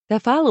The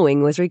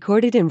following was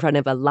recorded in front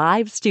of a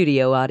live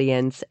studio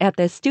audience at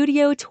the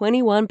Studio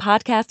 21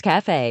 Podcast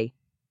Cafe.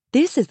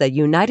 This is the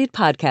United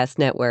Podcast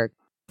Network.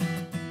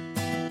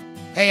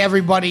 Hey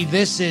everybody,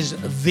 this is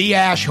The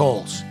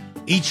Ashholes.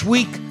 Each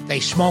week, they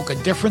smoke a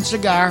different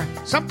cigar,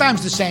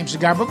 sometimes the same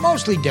cigar, but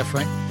mostly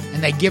different,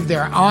 and they give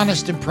their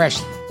honest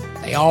impression.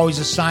 They always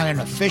assign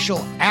an official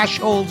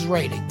Ashholes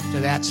rating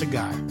to that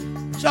cigar.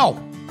 So,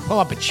 pull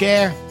up a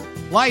chair,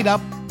 light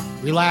up,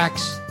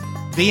 relax,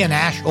 be an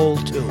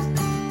Ashhole too.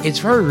 It's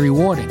very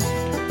rewarding.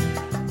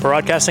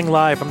 Broadcasting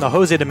live from the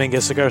Jose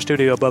Dominguez Cigar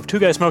Studio above Two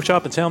Guys Smoke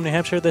Shop in Salem, New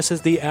Hampshire, this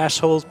is the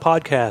Ashholes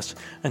Podcast.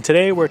 And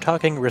today we're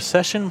talking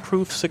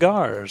recession-proof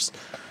cigars.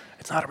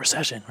 It's not a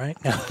recession, right?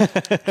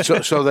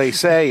 so they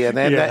say. And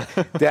then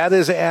that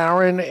is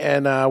Aaron,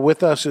 and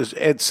with us is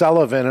Ed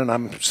Sullivan. And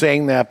I'm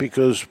saying that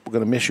because we're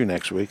going to miss you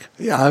next week.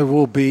 Yeah, I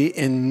will be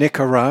in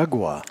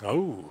Nicaragua.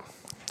 Oh.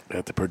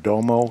 At the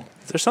Perdomo.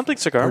 Is there something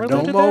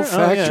cigar-related Perdomo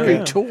there?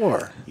 Factory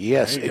Tour.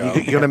 Yes. You're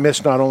going to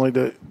miss not only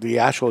the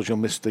Ashholes, you'll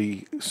miss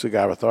the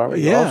Cigar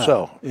Authority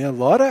also. Yeah, a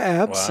lot of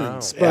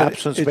absence. Wow.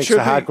 Absence makes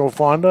the heart go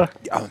fonder.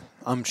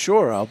 I'm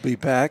sure I'll be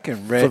back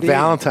and ready. For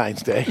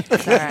Valentine's Day.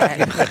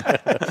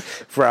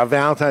 For our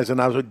Valentine's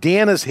Day.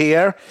 Dan is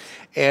here,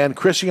 and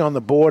Chrissy on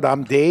the board.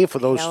 I'm Dave, for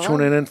those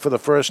tuning in for the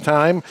first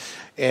time.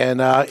 And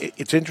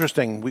it's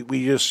interesting.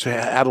 We just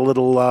had a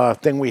little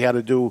thing we had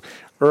to do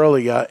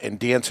earlier, and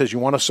Dan says, "You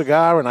want a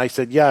cigar?" And I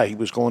said, "Yeah." He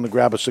was going to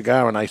grab a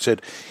cigar, and I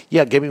said,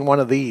 "Yeah, give me one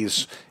of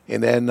these."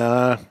 And then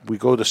we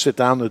go to sit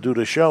down to do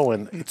the show,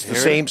 and it's the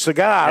same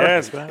cigar.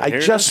 Yeah, I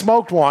just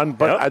smoked one,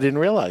 but I didn't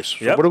realize.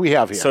 So what do we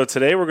have here? So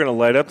today we're going to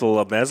light up the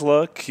La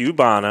Mezcla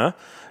Cubana.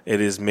 It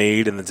is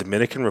made in the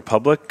Dominican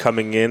Republic,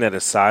 coming in at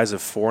a size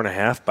of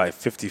 4.5 by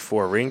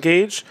 54 ring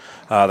gauge.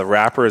 The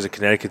wrapper is a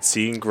Connecticut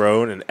seed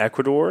grown in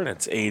Ecuador, and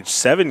it's aged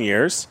 7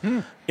 years.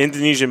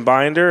 Indonesian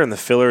binder, and the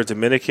filler is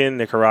Dominican,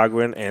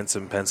 Nicaraguan, and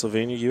some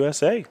Pennsylvania,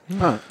 USA.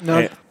 Now,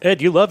 Ed,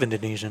 you love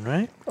Indonesian,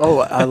 right? Oh,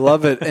 I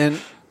love it.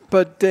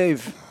 But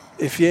Dave,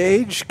 if you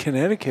age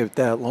Connecticut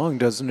that long,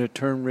 doesn't it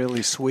turn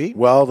really sweet?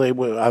 Well, they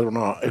would. I don't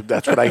know.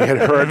 That's what I had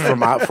heard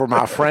from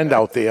our friend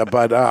out there,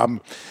 but.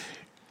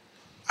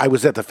 I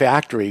was at the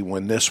factory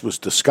when this was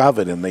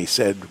discovered, and they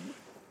said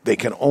they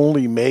can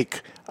only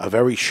make a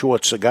very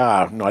short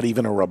cigar, not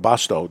even a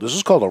Robusto. This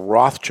is called a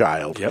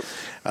Rothschild,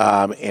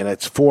 and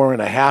it's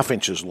 4.5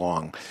 inches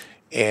long.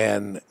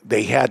 And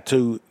they had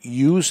to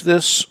use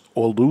this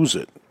or lose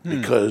it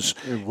because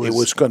it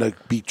was going to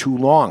be too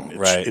long.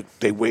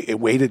 It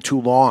waited too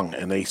long,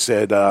 and they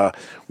said,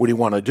 what do you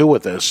want to do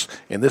with this?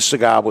 And this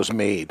cigar was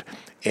made.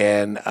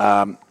 And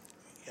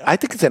I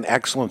think it's an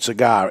excellent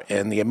cigar,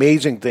 and the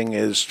amazing thing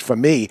is, for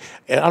me,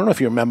 and I don't know if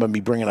you remember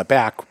me bringing it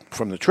back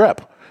from the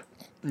trip.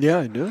 Yeah,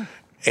 I do.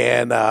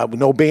 And with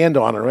no band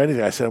on it or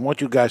anything, I said, I want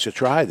you guys to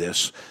try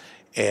this.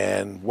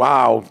 And,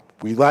 wow,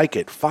 we like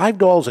it.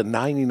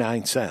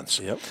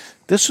 $5.99. Yep.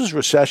 This is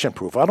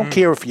recession-proof. I don't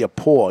care if you're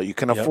poor. You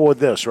can afford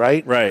this,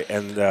 right? Right,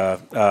 and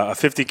a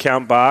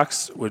 50-count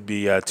box would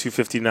be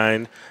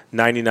 $259.99,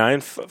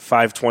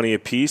 $5.20 a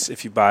piece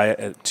if you buy it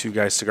at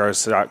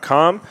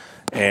twoguyscigars.com.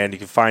 And you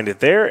can find it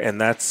there, and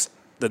that's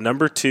the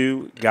number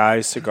 2,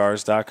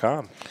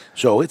 guyscigars.com.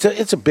 So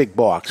it's a big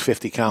box,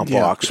 50-count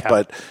box,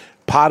 but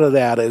part of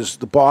that is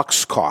the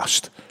box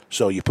cost.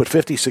 So you put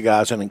 50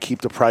 cigars in and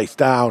keep the price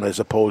down, as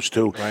opposed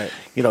to,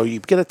 you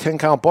get a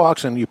 10-count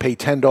box and you pay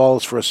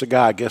 $10 for a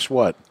cigar. Guess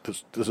what?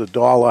 There's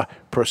 $1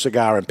 per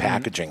cigar in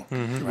packaging.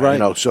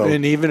 Right. So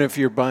and even if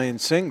you're buying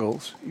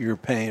singles, you're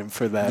paying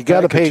for that. You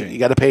got to pay. You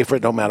got to pay for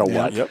it no matter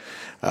what. Yep.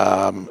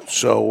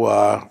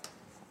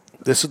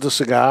 This is the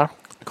cigar.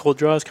 Cold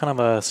draw is kind of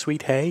a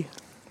sweet hay.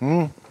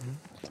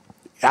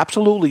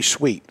 Absolutely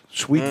sweet.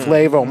 Sweet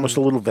flavor, almost a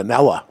little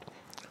vanilla.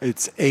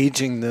 It's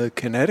aging the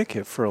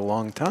Connecticut for a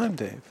long time,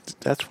 Dave.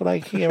 That's what I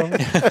hear.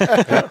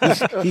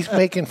 He's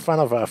making fun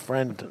of our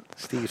friend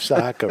Steve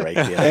Saka right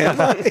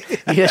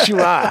there. Yes, you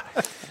are.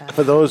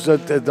 For those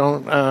that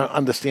don't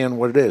understand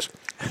what it is.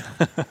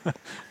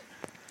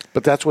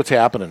 But that's what's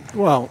happening.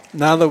 Well,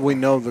 now that we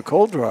know the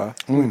cold draw,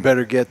 we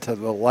better get to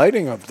the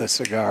lighting of the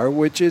cigar,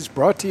 which is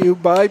brought to you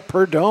by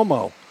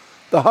Perdomo,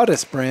 the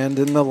hottest brand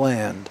in the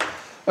land,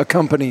 a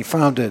company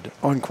founded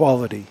on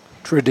quality,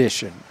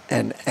 tradition,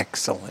 and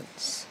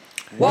excellence.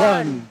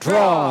 One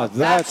draw,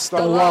 that's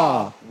the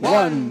law.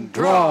 One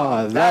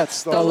draw,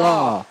 that's the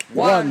law.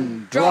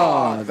 One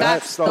draw,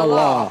 that's the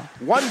law.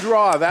 One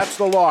draw, that's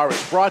the law.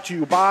 It's brought to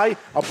you by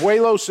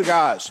Abuelo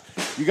Cigars.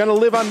 You're going to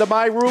live under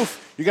my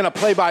roof. You're going to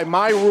play by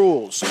my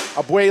rules.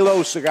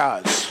 Abuelo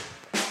Cigars.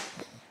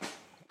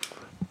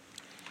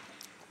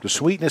 The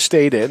sweetness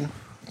stayed in.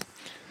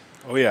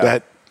 Oh, yeah.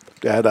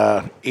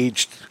 That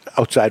aged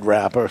outside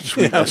wrapper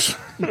sweetness.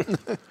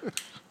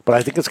 But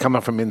I think it's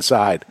coming from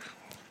inside.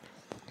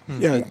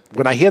 Yeah.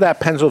 When I hear that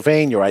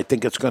Pennsylvania, I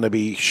think it's going to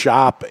be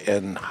sharp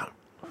and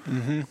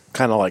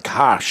kind of like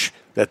harsh.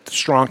 That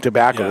strong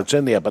tobacco that's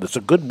in there, but it's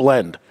a good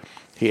blend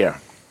here.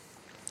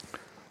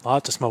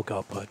 Lots of smoke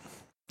output.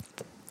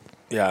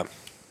 Yeah.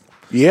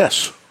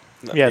 Yes.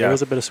 Yeah, there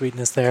was a bit of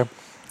sweetness there.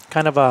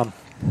 Kind of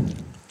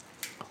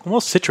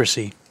Almost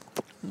citrusy.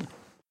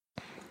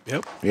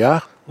 Yep. Yeah.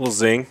 A little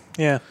zing.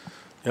 Yeah.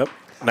 Yep.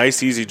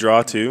 Nice, easy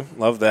draw, too.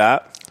 Love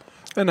that.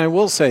 And I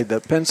will say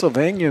that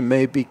Pennsylvania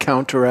may be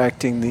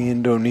counteracting the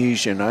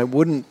Indonesian. I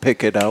wouldn't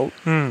pick it out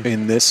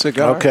in this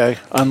cigar. Okay.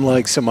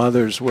 Unlike some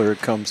others where it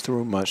comes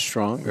through much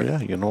stronger.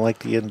 Yeah, you don't like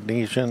the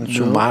Indonesian,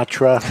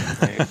 Sumatra.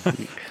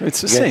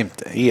 It's the same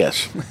thing.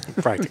 Yes.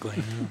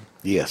 Practically.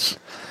 Yes.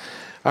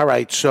 All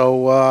right,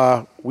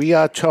 so we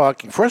are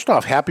talking. First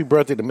off, happy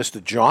birthday to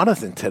Mr.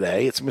 Jonathan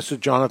today. It's Mr.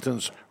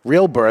 Jonathan's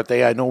real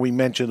birthday. I know we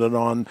mentioned it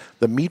on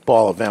the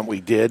meatball event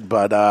we did,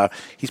 but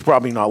he's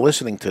probably not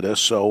listening to this,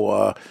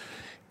 so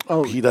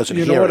he doesn't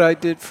hear it. You know what I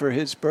did for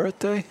his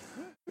birthday?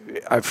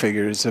 I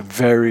figured it's a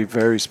very,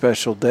 very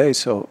special day,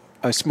 so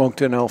I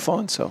smoked an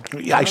Alfonso.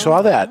 Yeah, I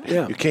saw that.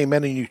 Yeah. You came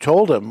in and you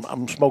told him,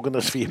 I'm smoking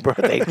this for your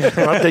birthday.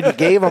 Not that you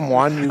gave him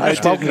one. You I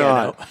smoked did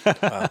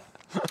not.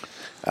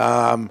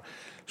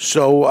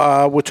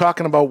 So we're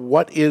talking about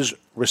what is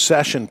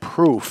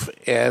recession-proof.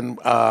 And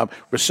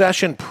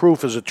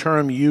recession-proof is a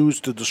term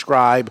used to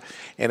describe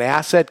an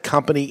asset,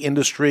 company,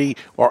 industry,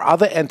 or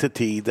other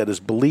entity that is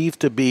believed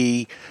to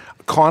be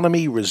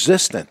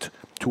economy-resistant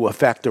to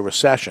affect a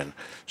recession.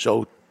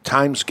 So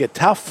times get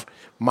tough.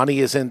 Money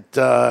isn't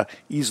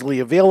easily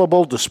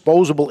available,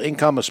 disposable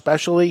income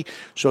especially.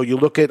 So you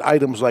look at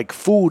items like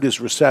food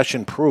is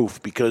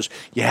recession-proof because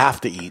you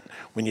have to eat.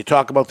 When you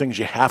talk about things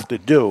you have to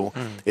do,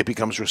 it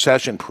becomes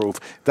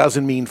recession-proof.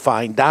 Doesn't mean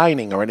fine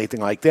dining or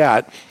anything like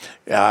that.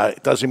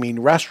 It doesn't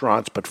mean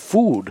restaurants, but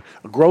food,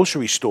 a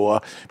grocery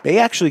store, may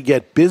actually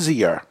get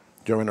busier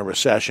during a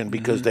recession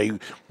because they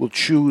will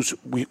choose.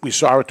 We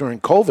saw it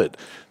during COVID.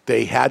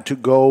 They had to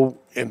go,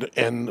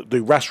 and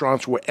the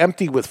restaurants were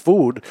empty with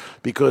food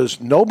because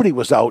nobody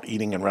was out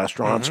eating in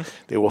restaurants.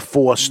 They were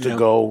forced to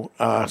go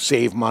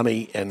save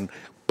money and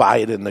buy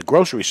it in the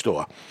grocery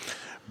store.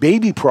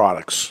 Baby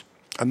products,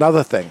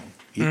 another thing.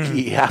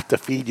 You have to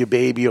feed your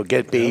baby or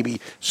get baby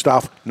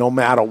stuff no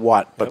matter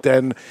what. But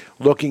then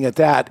looking at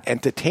that,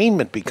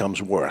 entertainment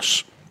becomes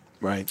worse.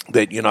 Right.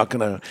 That you're not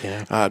going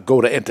to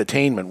go to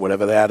entertainment,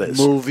 whatever that is.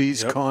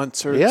 Movies,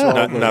 concerts.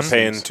 Yeah. Not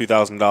paying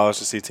 $2,000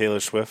 to see Taylor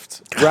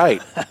Swift.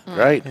 Right,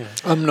 right.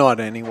 I'm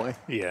not anyway.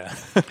 Yeah.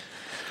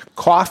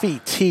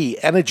 Coffee, tea,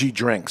 energy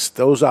drinks,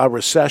 those are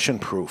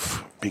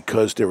recession-proof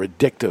because they're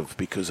addictive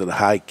because of the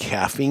high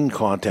caffeine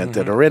content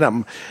that are in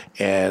them.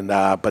 And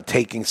but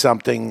taking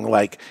something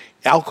like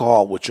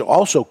alcohol, which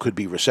also could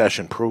be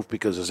recession-proof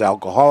because there's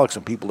alcoholics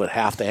and people that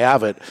have to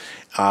have it,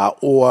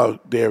 or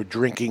they're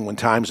drinking when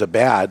times are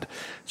bad,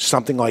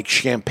 something like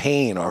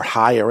champagne or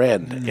higher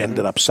end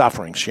ended up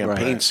suffering.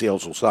 Champagne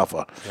sales will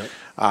suffer.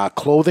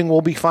 Clothing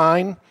will be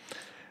fine.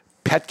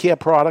 Pet care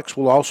products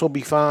will also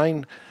be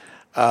fine.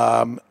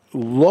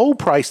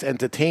 Low-priced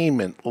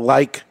entertainment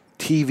like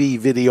TV,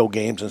 video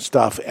games, and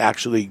stuff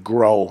actually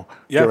grow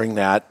during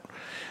that.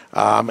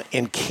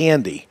 And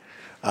candy,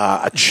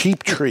 a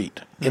cheap treat,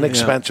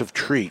 inexpensive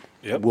treat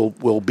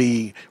will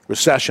be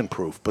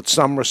recession-proof. But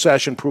some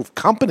recession-proof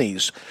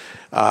companies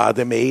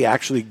that may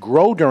actually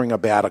grow during a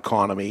bad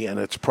economy, and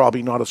it's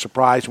probably not a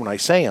surprise when I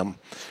say them,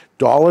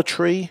 Dollar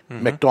Tree,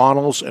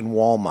 McDonald's, and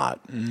Walmart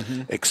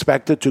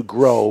expected to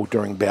grow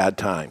during bad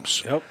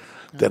times.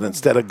 That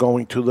instead of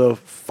going to the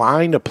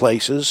finer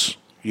places,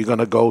 you're going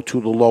to go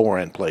to the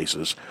lower-end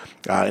places,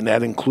 and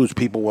that includes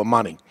people with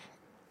money.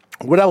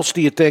 What else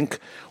do you think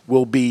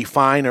will be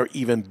fine or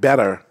even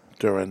better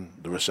during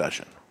the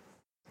recession?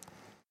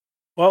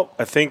 Well,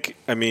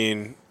 I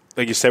mean,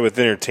 like you said with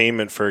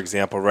entertainment, for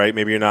example, right?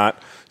 Maybe you're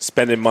not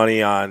spending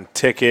money on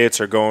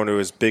tickets or going to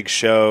his big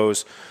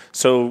shows.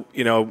 So,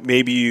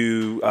 maybe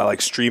you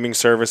like streaming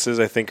services,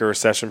 I think, are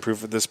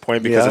recession-proof at this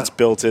point because it's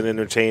built-in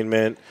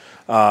entertainment.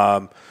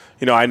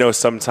 I know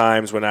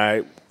sometimes when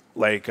I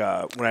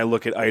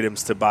look at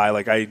items to buy,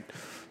 like I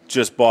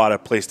just bought a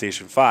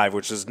PlayStation 5,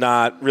 which is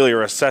not really a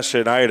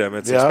recession item.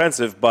 It's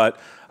expensive, but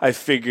I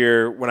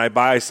figure when I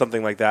buy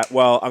something like that,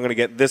 well, I'm going to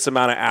get this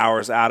amount of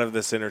hours out of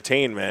this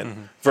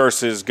entertainment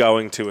versus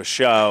going to a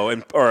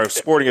show or a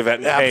sporting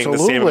event and paying the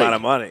same amount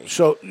of money.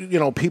 So,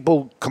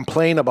 people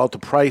complain about the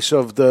price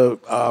of the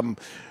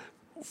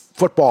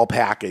football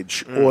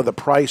package or the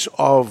price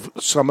of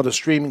some of the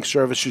streaming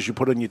services you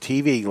put on your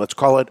TV. Let's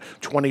call it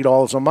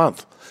 $20 a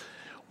month.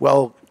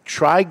 Well,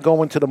 try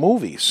going to the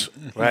movies.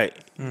 Right.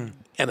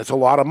 And it's a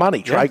lot of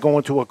money. Try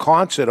going to a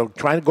concert or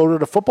trying to go to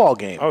the football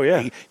game. Oh,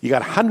 yeah. You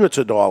got hundreds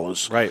of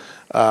dollars. Right.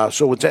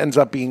 So it ends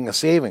up being a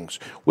savings.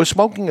 We're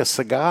smoking a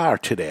cigar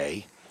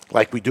today,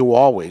 like we do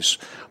always.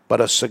 But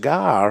a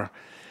cigar,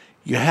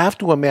 you have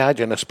to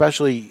imagine,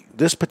 especially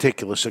this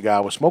particular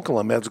cigar, we're smoking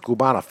La Mezza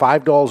Cubana,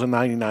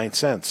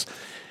 $5.99.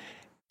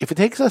 If it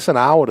takes us an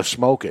hour to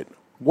smoke it,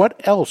 what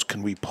else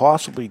can we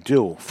possibly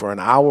do for an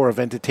hour of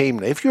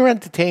entertainment? If you're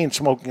entertained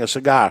smoking a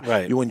cigar,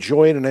 you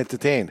enjoy it and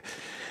entertained.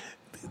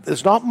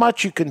 There's not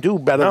much you can do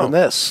better than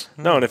this.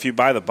 No, and if you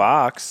buy the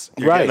box,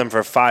 you're getting them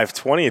for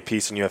 $5.20 a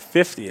piece, and you have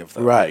 50 of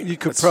them. Right. You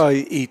could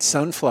probably eat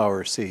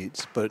sunflower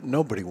seeds, but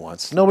nobody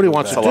wants to. Nobody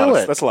wants to do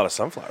it. That's a lot of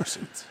sunflower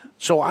seeds.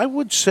 So I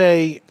would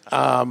say,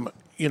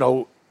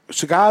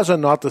 cigars are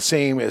not the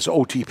same as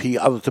OTP,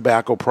 other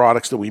tobacco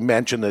products that we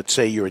mentioned that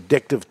say you're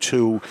addicted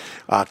to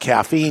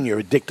caffeine, you're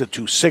addicted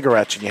to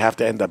cigarettes, and you have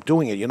to end up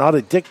doing it. You're not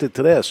addicted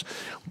to this,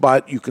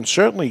 but you can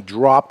certainly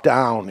drop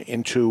down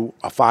into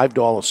a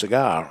 $5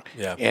 cigar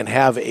and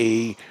have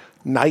a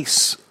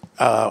nice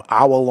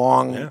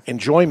hour-long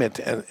enjoyment.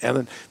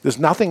 And there's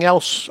nothing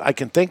else I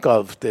can think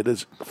of that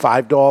is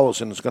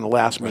 $5 and is going to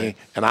last me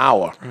an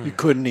hour. You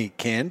couldn't eat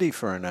candy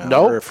for an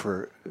hour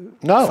for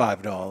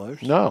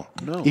 $5. No.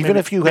 Even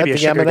if you had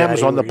the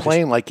M&Ms on the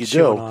plane like you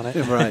do.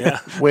 Right.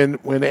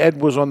 When Ed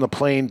was on the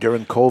plane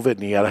during COVID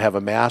and he had to have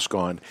a mask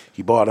on,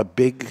 he bought a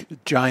big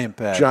giant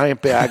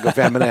bag of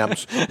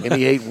M&Ms, and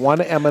he ate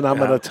one M&M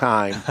at a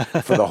time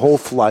for the whole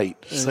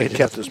flight. And he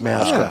kept his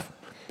mask off.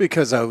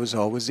 Because I was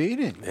always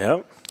eating.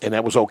 Yep. And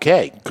that was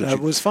okay. That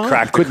was fine.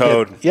 Crack the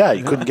code.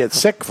 You couldn't get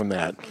sick from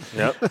that.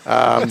 Yep.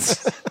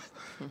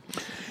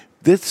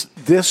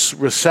 This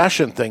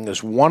recession thing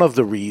is one of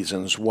the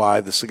reasons why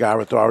the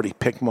Cigar Authority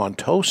picked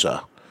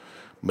Maduro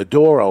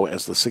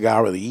as the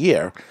cigar of the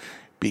year,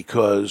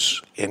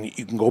 because, and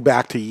you can go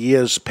back to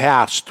years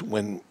past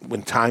when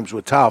times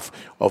were tough,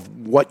 of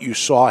what you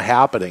saw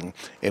happening,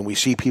 and we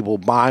see people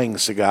buying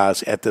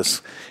cigars at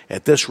this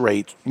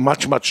rate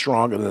much, much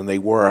stronger than they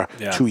were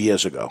 2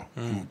 years ago,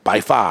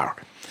 by far.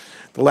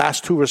 The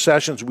last two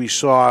recessions, we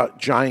saw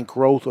giant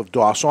growth of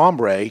Dos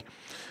Hombre,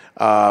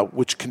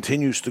 which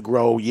continues to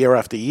grow year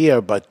after year.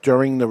 But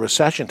during the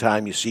recession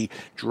time, you see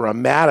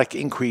dramatic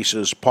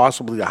increases,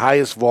 possibly the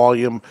highest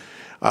volume,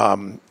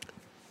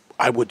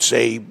 I would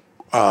say,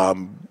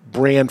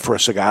 brand for a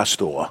cigar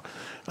store.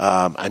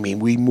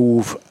 We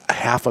move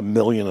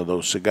 500,000 of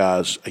those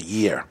cigars a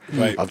year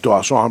of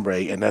Dos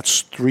Hombre, and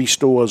that's 3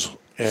 stores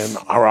in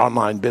our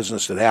online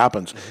business that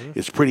happens.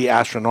 It's pretty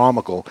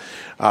astronomical.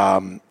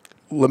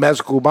 La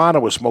Mesa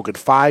Cubana was smoking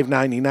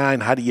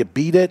 $5.99. How do you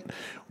beat it?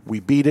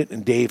 We beat it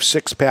in Dave's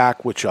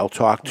 6-pack, which I'll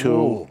talk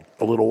to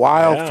a little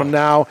while from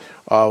now,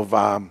 of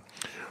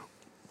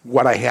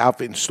what I have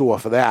in store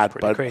for that.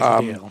 Pretty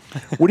crazy deal.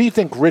 What do you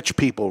think, rich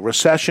people?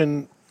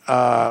 Recession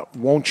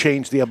won't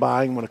change their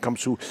buying when it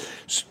comes to...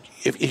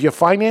 If you're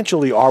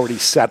financially already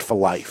set for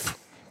life,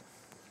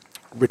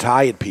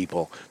 retired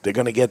people, they're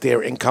going to get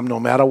their income no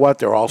matter what.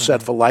 They're all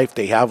set for life.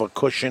 They have a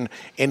cushion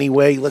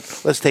anyway.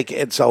 Let's take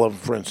Ed Sullivan,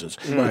 for instance.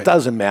 It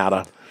doesn't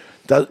matter.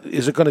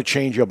 Is it going to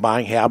change your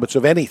buying habits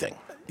of anything?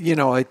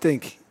 I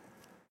think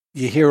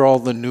you hear all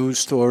the news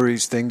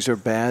stories, things are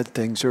bad,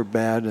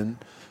 and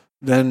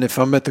then if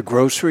I'm at the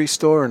grocery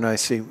store and I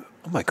see,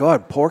 oh my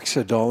God, pork's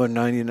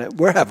 $1.99,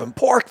 we're having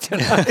pork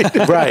tonight.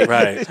 Right.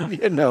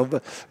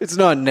 But it's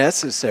not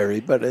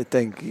necessary, but I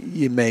think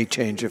you may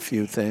change a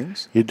few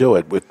things. You do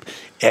it with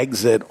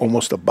eggs at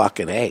almost $1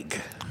 an egg.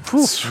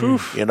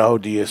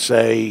 Do you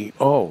say,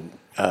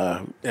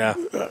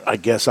 I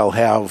guess I'll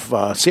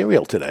have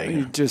cereal today?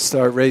 You just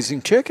start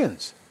raising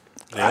chickens.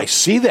 Yeah. I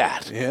see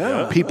that.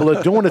 Yeah. People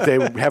are doing it. They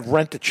have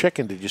rent a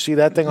chicken. Did you see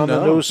that thing on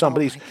the news?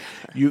 Somebody's,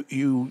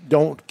 you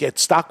don't get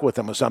stuck with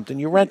them or something.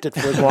 You rent it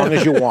for as long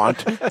as you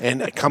want,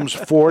 and it comes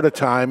 4 at a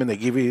time, and they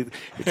give you,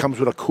 it comes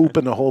with a coop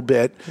and the whole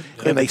bit,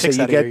 and they say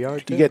you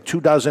get 2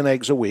 dozen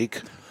eggs a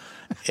week.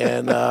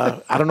 And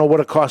I don't know what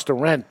it costs to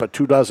rent, but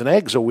 2 dozen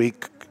eggs a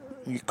week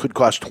could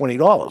cost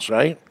 $20,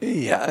 right?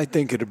 Yeah, I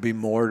think it'd be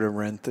more to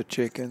rent the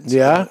chickens.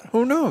 Yeah?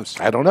 Who knows?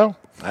 I don't know.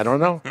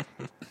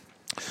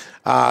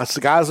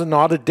 Cigars are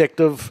not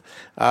addictive,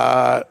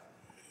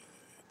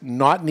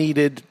 not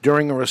needed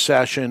during a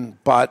recession,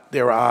 but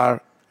there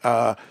are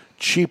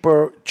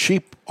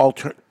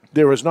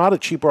there is not a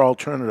cheaper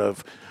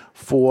alternative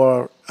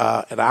for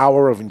an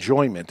hour of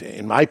enjoyment.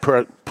 In my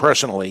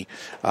personally,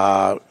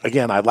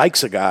 again, I like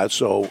cigars,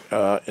 so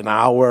an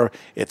hour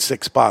at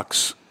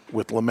 $6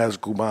 with La Mesa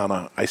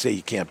Cubana, I say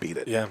you can't beat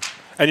it. Yeah,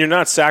 and you're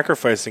not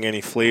sacrificing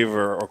any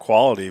flavor or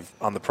quality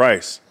on the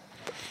price.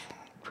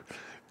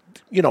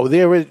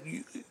 There is.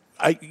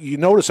 You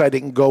notice I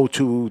didn't go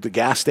to the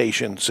gas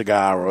station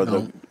cigar or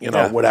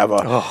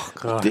whatever. Oh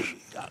gosh.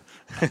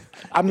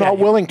 I'm not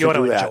willing to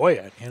do that. Enjoy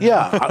it.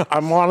 Yeah,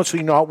 I'm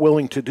honestly not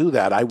willing to do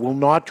that. I will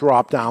not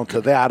drop down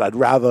to that. I'd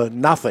rather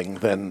nothing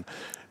than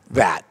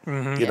that.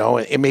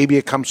 And maybe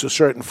it comes to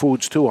certain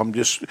foods too. I'm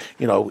just,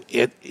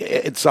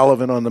 Ed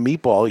Sullivan on the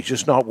meatball. He's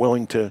just not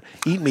willing to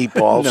eat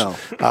meatballs,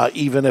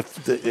 even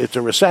if it's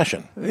a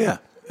recession. Yeah,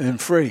 and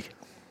free.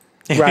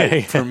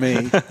 Right. For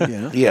me,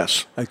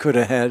 Yes. I could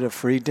have had a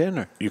free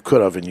dinner. You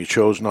could have, and you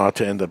chose not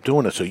to end up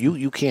doing it. So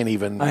you can't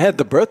even... I had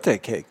the birthday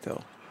cake,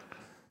 though.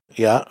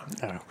 Yeah.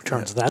 Who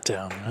turns that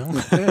down?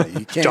 Yeah,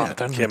 you can't.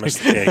 Jonathan. Can't miss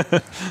the cake.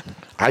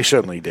 I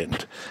certainly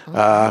didn't.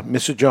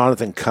 Mr.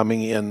 Jonathan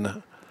coming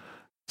in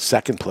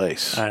second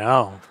place. I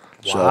know.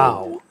 So,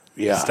 Wow.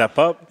 Yeah. Step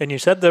up. And you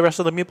said the rest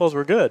of the meatballs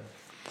were good.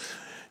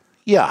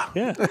 Yeah.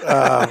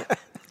 Yeah.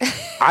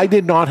 I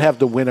did not have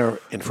the winner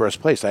in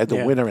first place. I had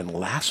the winner in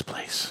last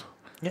place.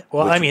 Yeah.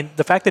 Well,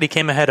 the fact that he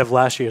came ahead of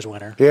last year's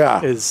winner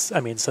says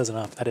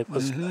enough that it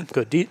was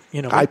good.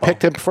 I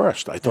picked him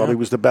first. I thought he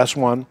was the best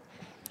one.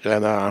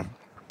 And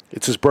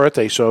it's his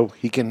birthday, so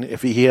he can,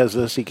 if he hears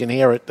this, he can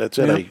hear it. That's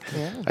it.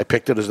 I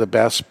picked it as the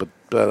best, but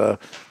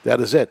that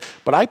is it.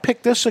 But I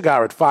picked this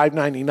cigar at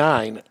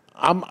 $5.99.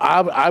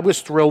 I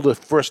was thrilled the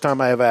first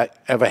time I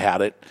ever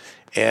had it.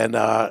 And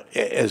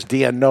as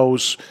Dan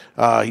knows,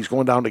 he's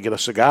going down to get a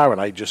cigar,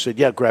 and I just said,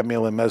 yeah, grab me a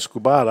Lemez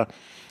Cubana.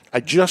 I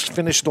just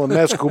finished the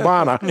Lemez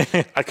Cubana.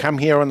 I come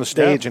here on the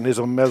stage, and there's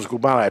a Lemez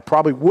Cubana. I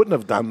probably wouldn't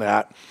have done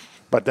that,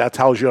 but that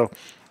tells you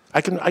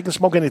I can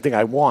smoke anything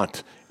I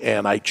want,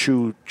 and I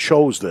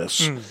chose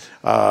this.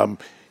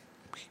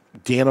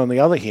 Dan, on the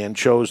other hand,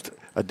 chose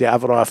a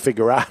Davidoff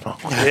Figurado.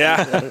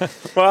 Yeah.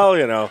 Well,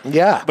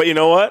 Yeah. But you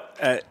know what?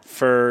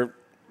 For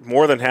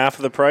more than half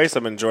of the price,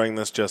 I'm enjoying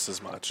this just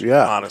as much.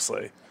 Yeah.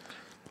 Honestly.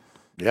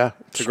 Yeah.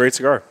 It's a great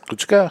cigar. Good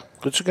cigar.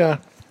 Good cigar.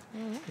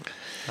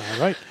 All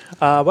right.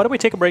 Why don't we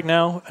take a break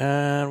now,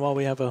 and while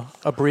we have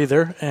a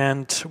breather,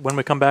 and when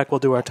we come back, we'll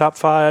do our top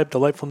 5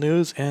 delightful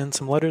news and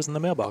some letters in the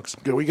mailbox.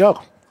 Here we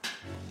go.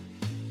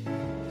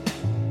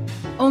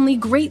 Only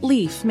Great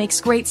Leaf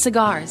makes great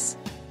cigars.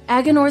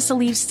 Aganorsa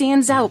Leaf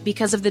stands out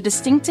because of the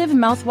distinctive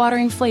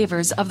mouth-watering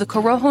flavors of the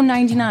Corojo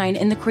 99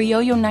 and the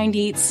Criollo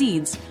 98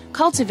 seeds,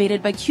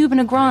 cultivated by Cuban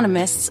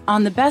agronomists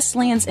on the best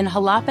lands in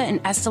Jalapa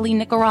and Esteli,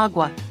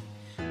 Nicaragua.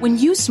 When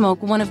you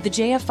smoke one of the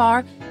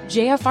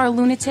JFR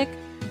Lunatic,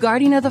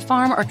 Guardian of the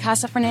Farm, or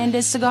Casa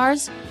Fernandez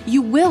cigars,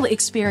 you will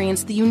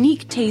experience the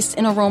unique taste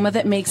and aroma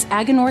that makes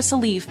Aganorsa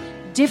Leaf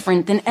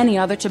different than any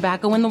other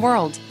tobacco in the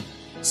world.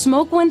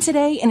 Smoke one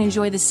today and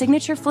enjoy the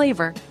signature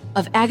flavor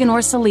of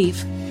Aganorsa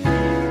Leaf.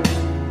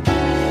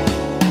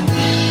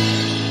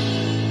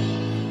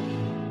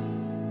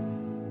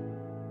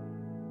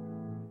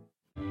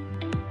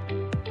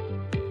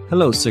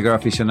 Hello, cigar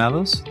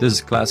aficionados. This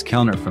is Klaus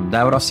Kellner from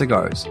Davidoff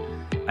Cigars.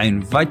 I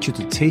invite you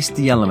to taste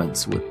the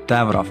elements with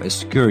Davidoff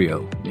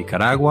Escurio,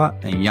 Nicaragua,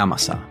 and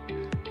Yamasa.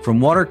 From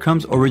water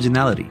comes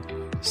originality.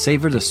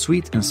 Savor the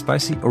sweet and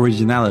spicy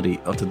originality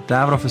of the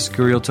Davidoff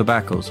Escurio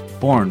tobaccos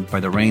born by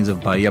the rains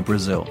of Bahia,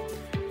 Brazil.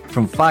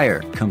 From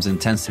fire comes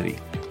intensity.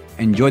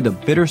 Enjoy the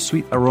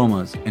bittersweet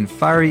aromas and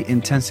fiery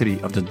intensity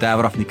of the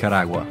Davidoff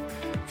Nicaragua.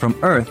 From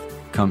earth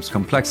comes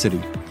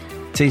complexity.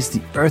 Taste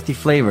the earthy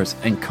flavors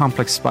and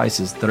complex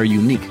spices that are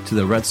unique to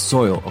the red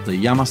soil of the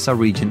Yamasa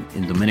region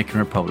in Dominican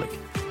Republic.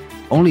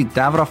 Only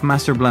Davidoff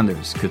Master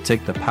Blenders could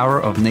take the power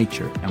of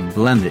nature and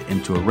blend it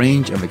into a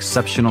range of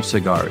exceptional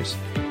cigars.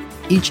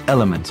 Each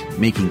element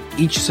making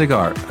each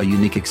cigar a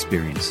unique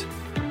experience.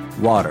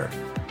 Water,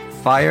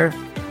 fire,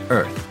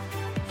 earth.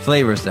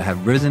 Flavors that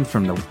have risen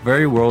from the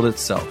very world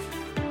itself.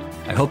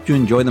 I hope you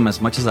enjoy them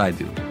as much as I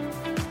do.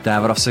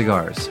 Davidoff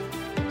Cigars.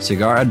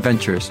 Cigar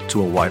adventures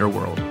to a wider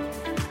world.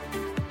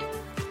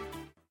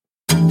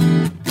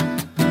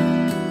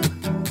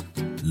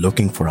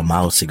 Looking for a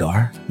mild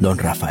cigar? Don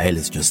Rafael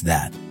is just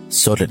that.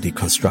 Solidly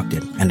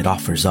constructed, and it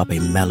offers up a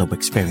mellow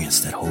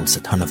experience that holds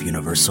a ton of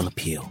universal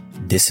appeal.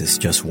 This is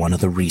just one of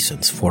the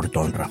reasons for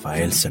Don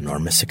Rafael's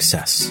enormous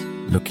success.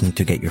 Looking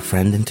to get your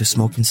friend into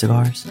smoking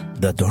cigars?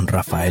 The Don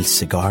Rafael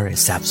cigar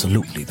is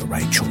absolutely the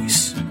right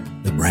choice.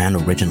 The brand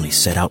originally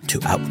set out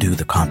to outdo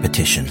the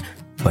competition,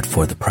 but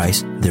for the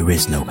price, there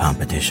is no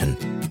competition.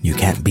 You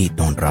can't beat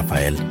Don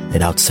Rafael,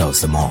 it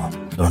outsells them all.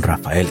 Don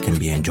Rafael can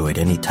be enjoyed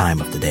any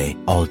time of the day,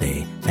 all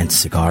day, and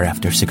cigar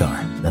after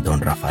cigar. The Don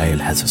Rafael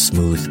has a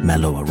smooth,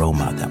 mellow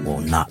aroma that will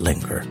not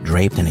linger.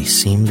 Draped in a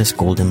seamless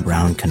golden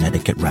brown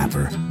Connecticut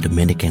wrapper,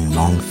 Dominican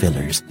long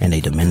fillers, and a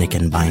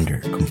Dominican binder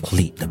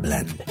complete the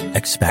blend.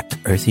 Expect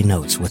earthy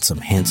notes with some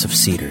hints of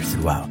cedar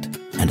throughout.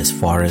 And as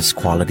far as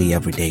quality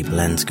everyday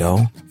blends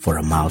go, for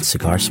a mild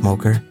cigar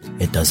smoker,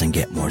 it doesn't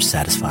get more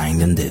satisfying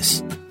than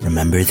this.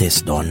 Remember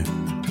this, Don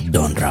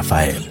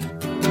Rafael.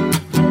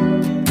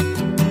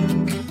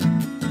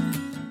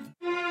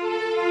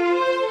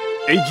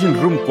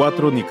 Aging Room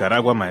 4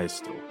 Nicaragua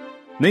Maestro.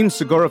 Named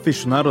Cigar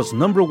Aficionado's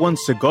 #1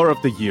 cigar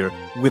of the year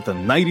with a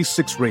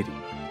 96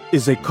 rating,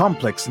 is a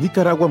complex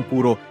Nicaraguan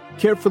puro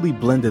carefully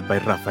blended by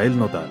Rafael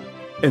Nodal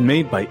and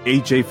made by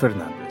A.J.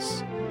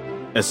 Fernandez.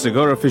 As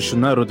Cigar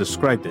Aficionado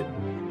described it,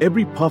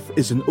 every puff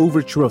is an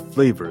overture of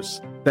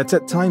flavors that's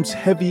at times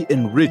heavy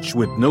and rich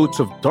with notes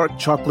of dark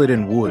chocolate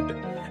and wood,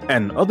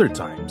 and other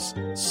times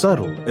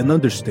subtle and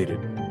understated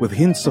with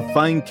hints of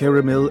fine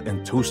caramel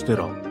and toasted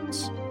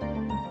almonds.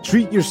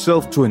 Treat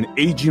yourself to an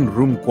Aging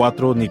Room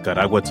 4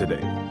 Nicaragua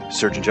today.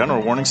 Surgeon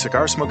General warning: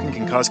 cigar smoking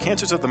can cause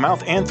cancers of the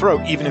mouth and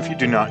throat even if you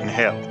do not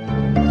inhale.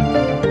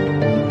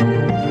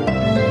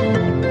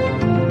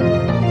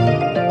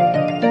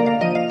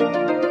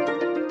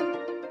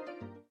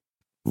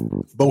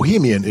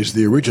 Bohemian is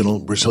the original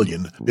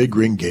Brazilian big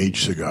ring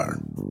gauge cigar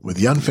with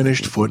the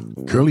unfinished foot,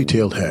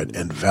 curly-tailed head,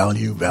 and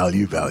value.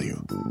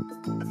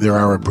 There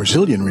are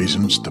Brazilian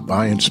reasons to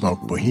buy and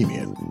smoke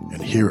Bohemian,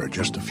 and here are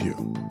just a few.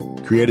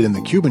 Created in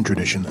the Cuban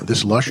tradition,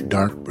 this lush,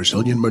 dark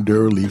Brazilian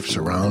Maduro leaf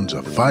surrounds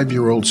a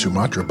 5-year-old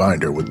Sumatra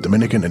binder with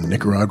Dominican and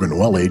Nicaraguan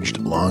well-aged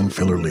long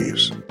filler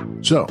leaves.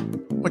 So,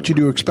 what do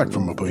you expect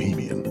from a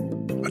Bohemian?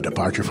 A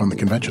departure from the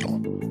conventional.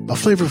 A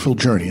flavorful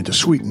journey into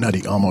sweet,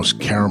 nutty,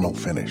 almost caramel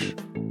finish.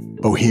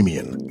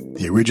 Bohemian,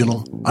 the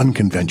original,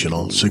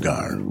 unconventional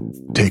cigar.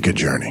 Take a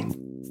journey.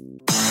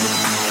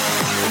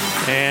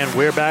 And And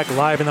we're back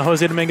live in the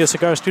Jose Dominguez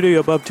Cigar Studio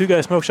above Two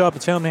Guys Smoke Shop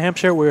in Salem, New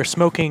Hampshire. We're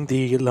smoking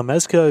the La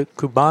Mezcla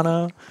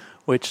Cubana,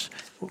 which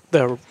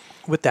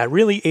with that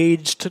really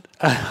aged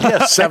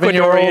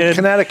 7-year-old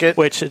Connecticut.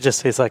 Which it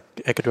just tastes like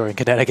Ecuadorian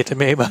Connecticut to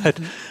me. But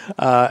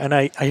and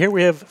I hear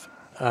we have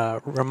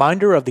a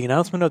reminder of the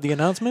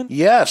announcement.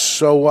 Yes.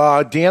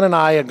 So Dan and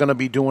I are going to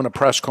be doing a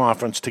press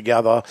conference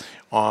together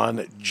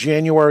on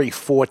January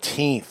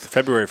 14th.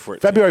 February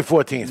 14th. February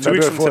 14th. 2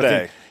 weeks from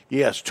today.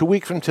 Yes, 2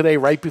 weeks from today,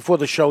 right before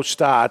the show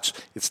starts.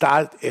 It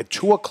starts at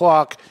 2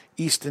 o'clock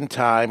Eastern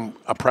Time.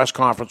 A press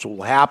conference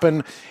will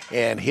happen,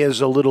 and here's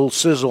a little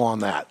sizzle on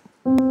that.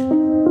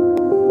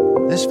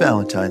 This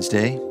Valentine's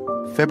Day,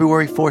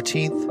 February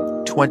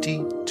 14th,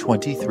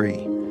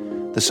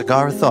 2023, the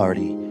Cigar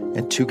Authority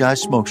and Two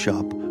Guys Smoke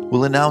Shop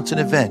will announce an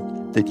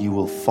event that you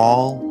will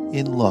fall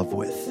in love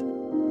with.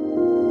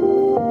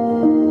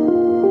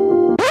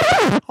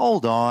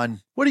 Hold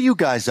on. What are you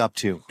guys up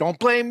to? Don't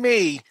blame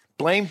me.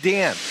 Blame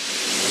Dan.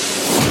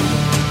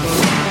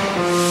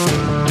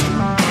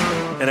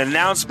 An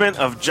announcement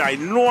of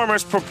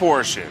ginormous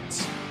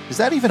proportions. Is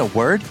that even a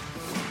word?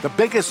 The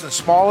biggest and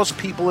smallest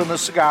people in the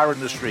cigar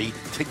industry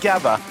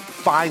together,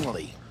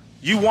 finally.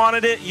 You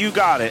wanted it, you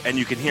got it, and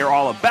you can hear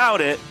all about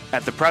it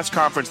at the press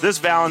conference this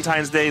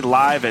Valentine's Day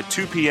live at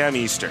 2 p.m.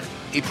 Eastern.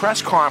 A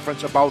press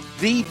conference about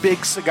the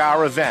big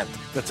cigar event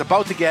that's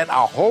about to get a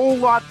whole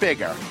lot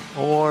bigger.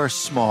 Or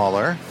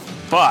smaller.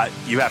 But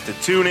you have to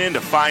tune in to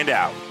find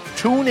out.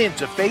 Tune in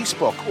to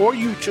Facebook or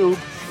YouTube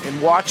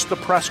and watch the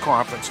press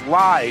conference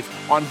live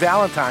on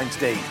Valentine's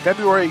Day,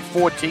 February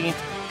 14th,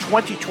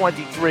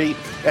 2023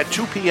 at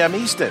 2 p.m.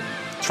 Eastern.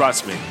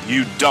 Trust me,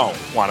 you don't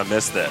want to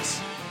miss this.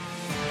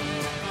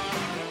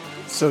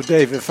 So,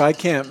 Dave, if I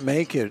can't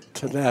make it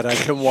to that, I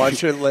can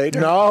watch it later?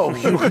 No.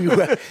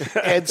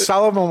 Ed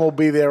Sullivan will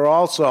be there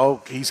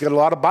also. He's got a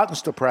lot of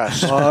buttons to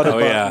press. A lot of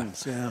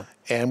buttons, yeah.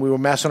 And we were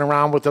messing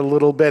around with it a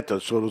little bit,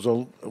 so there's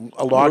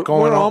a lot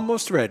going on. We're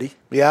almost ready.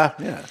 Yeah.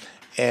 Yeah.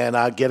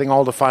 And getting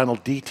all the final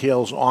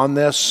details on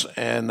this.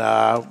 And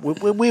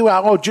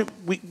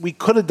we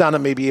could have done it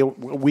maybe a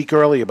week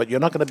earlier, but you're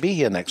not going to be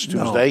here next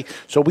Tuesday,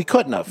 so we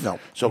couldn't have. No.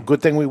 So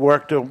good thing we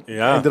worked.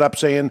 Ended up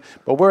saying,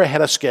 but we're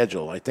ahead of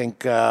schedule. I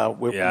think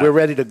we're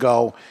ready to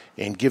go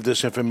and give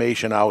this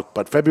information out.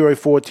 But February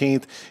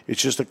 14th,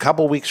 it's just a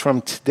couple weeks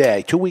from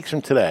today, 2 weeks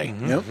from today.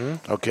 Mm-hmm. Yep.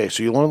 Mm-hmm. Okay,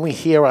 so you'll only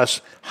hear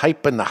us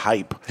hyping the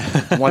hype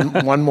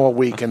one more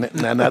week, and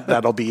then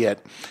that'll be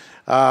it.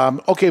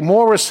 Okay,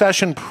 more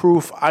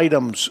recession-proof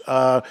items.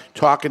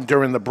 Talking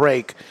during the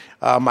break,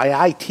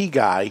 my IT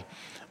guy,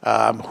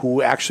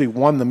 who actually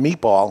won the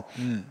meatball,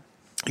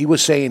 he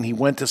was saying he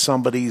went to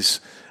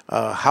somebody's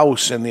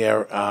house and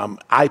their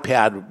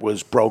iPad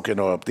was broken,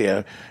 or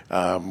their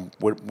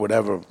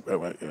whatever. I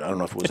don't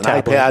know if it was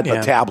an iPad,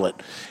 a tablet.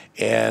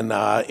 And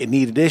it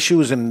needed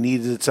issues and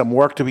needed some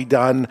work to be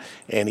done.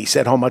 And he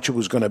said how much it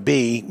was going to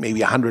be, maybe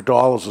 $100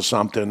 or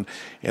something.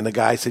 And the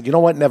guy said, you know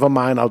what, never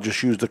mind, I'll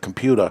just use the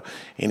computer.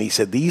 And he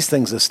said, these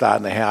things are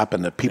starting to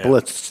happen, that people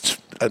are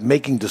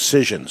making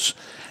decisions.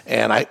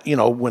 And,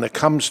 when it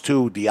comes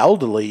to the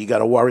elderly, you got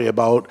to worry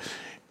about,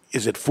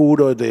 is it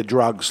food or their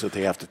drugs that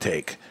they have to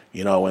take?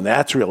 And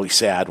that's really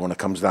sad when it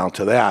comes down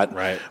to that.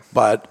 Right.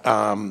 But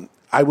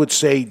I would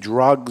say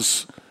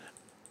drugs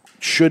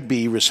should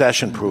be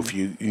recession-proof.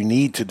 You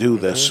need to do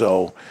this.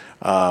 So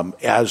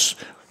as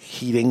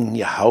heating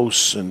your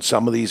house and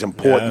some of these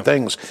important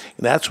things,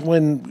 and that's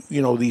when,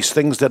 these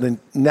things that are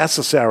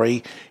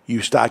necessary,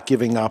 you start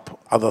giving up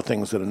other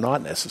things that are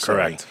not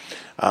necessary.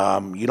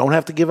 Correct. You don't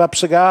have to give up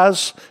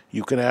cigars.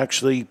 You can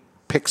actually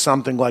pick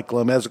something like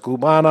La Mezcla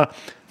Cubana,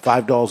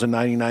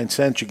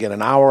 $5.99. You get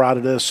an hour out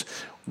of this.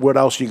 What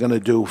else are you going to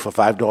do for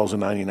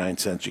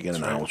 $5.99? You get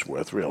an hour's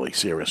worth, really,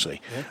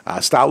 seriously.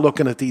 Start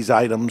looking at these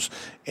items,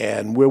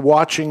 and we're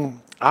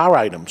watching our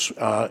items.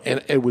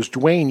 And it was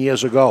Dwayne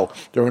years ago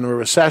during the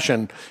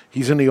recession.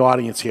 He's in the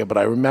audience here, but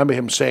I remember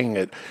him saying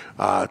it.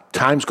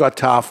 Times got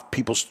tough.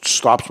 People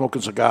stopped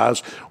smoking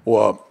cigars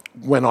or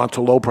went on to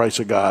low-price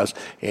cigars,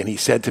 and he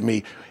said to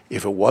me,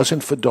 if it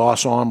wasn't for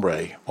Dos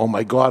Hombre, oh,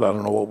 my God, I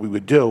don't know what we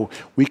would do.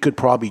 We could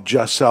probably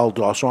just sell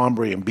Dos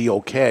Hombre and be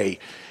okay.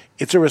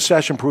 It's a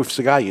recession-proof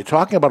cigar. You're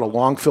talking about a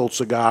long-filled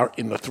cigar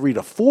in the $3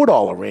 to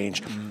 $4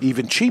 range,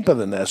 even cheaper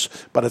than this,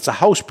 but it's a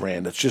house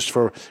brand. It's just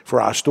for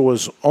our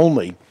stores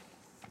only.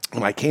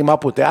 And I came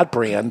up with that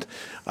brand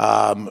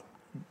for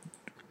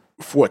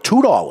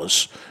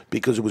 $2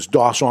 because it was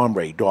Dos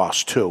Hombre,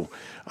 DOS 2,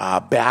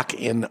 back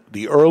in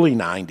the early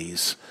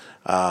 90s.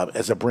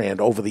 As a brand.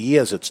 Over the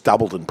years, it's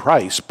doubled in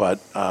price, but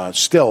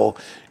still,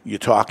 you're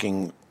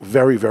talking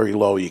very, very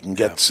low. You can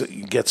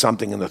get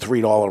something in the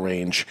 $3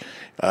 range,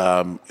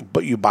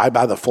 but you buy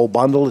by the full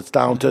bundle, it's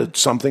down to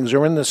some things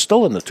are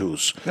still in the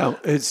twos. Now,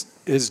 is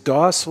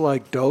DOS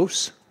like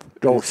dose?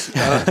 Dose.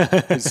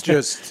 It's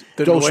just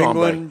the Dos New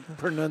Hombre. England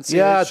pronunciation.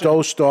 Yeah,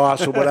 DOS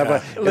or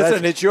whatever.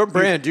 Listen, it's your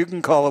brand. You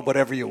can call it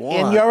whatever you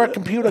want. And you're a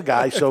computer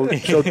guy, so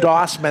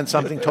DOS meant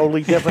something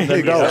totally different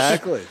than DOS.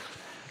 Exactly.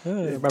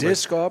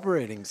 Disk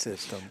operating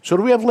system. So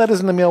do we have letters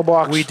in the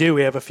mailbox? We do.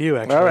 We have a few,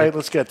 actually. All right,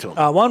 let's get to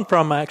them. One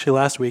from actually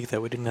last week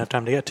that we didn't have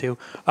time to get to.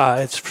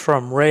 It's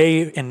from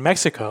Ray in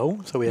Mexico.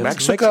 So we have some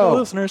Mexico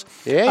listeners.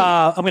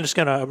 Yeah. I'm just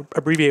going to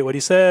abbreviate what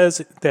he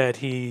says, that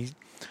he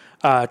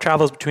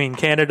travels between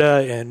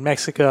Canada and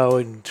Mexico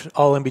and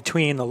all in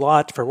between a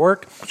lot for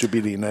work. Should be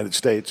the United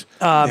States.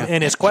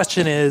 And his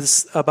question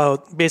is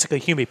about basically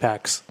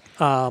Humipacks.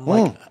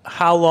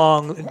 How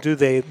long do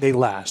they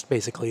last,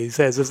 basically? He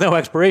says there's no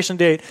expiration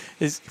date.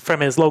 Is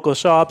from his local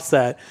shops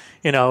that,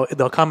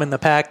 they'll come in the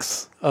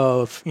packs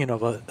of,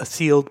 a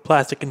sealed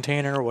plastic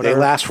container or whatever.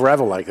 They last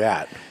forever like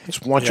that.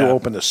 It's once you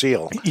open the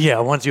seal. Yeah,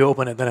 once you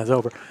open it, then it's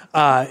over.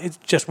 It's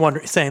just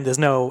saying there's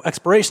no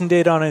expiration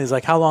date on it. He's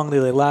like, how long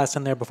do they last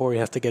in there before he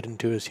has to get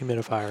into his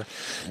humidifier?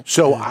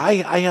 So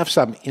I have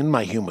some in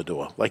my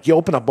humidor. Like you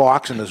open a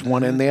box and there's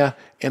one in there,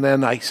 and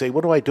then I say,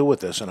 what do I do with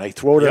this? And I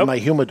throw it in my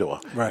humidor.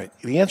 Right.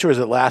 The answer is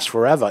it lasts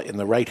forever in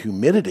the right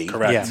humidity.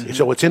 Correct. Yeah.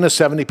 So it's in a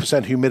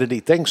 70%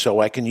 humidity thing,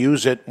 so I can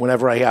use it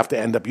whenever I have to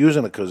end up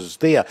using it because it's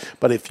there.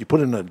 But if you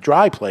put it in a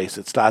dry place,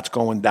 it starts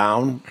going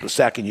down the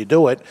second you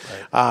do it.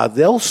 Right.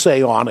 They'll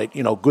say on it,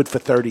 good for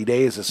 30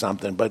 days or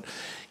something. But,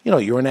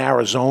 you're in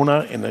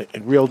Arizona in a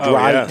real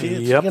dry, it's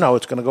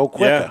going to go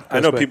quicker. Yeah, I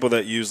know people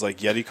that use like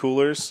Yeti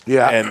coolers.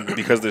 Yeah. And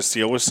because their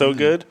seal was so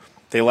good,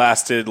 they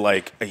lasted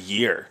like a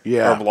year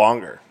or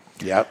longer.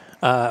 Yep.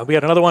 We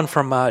got another one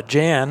from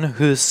Jan,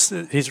 he's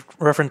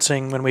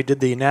referencing when we did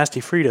the Nasty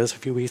Fritas a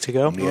few weeks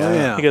ago.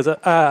 Yeah. He goes,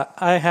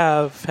 I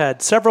have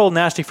had several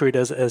Nasty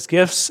Fritas as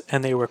gifts,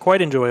 and they were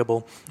quite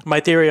enjoyable. My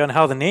theory on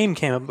how the name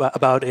came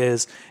about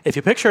is if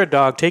you picture a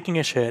dog taking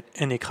a shit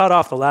and you cut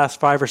off the last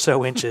 5 or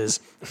so inches,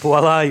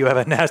 voila, you have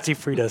a Nasty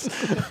Fritas.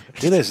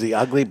 It is the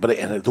ugly,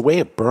 and the way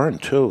it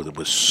burned, too, it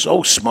was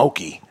so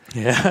smoky.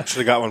 Yeah. Should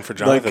have got one for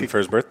Jonathan for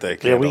his birthday.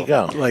 There we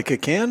go. Like a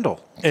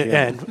candle.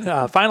 And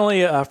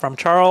finally, from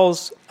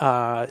Charles,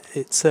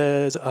 it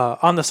says,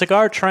 on the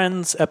Cigar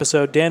Trends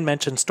episode, Dan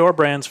mentioned store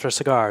brands for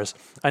cigars.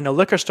 I know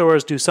liquor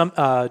stores do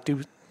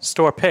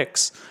store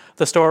picks.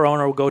 The store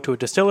owner will go to a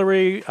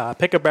distillery,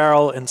 pick a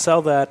barrel, and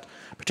sell that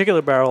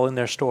particular barrel in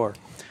their store.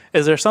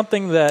 Is there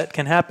something that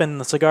can happen in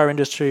the cigar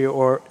industry,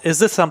 or is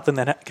this something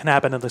that can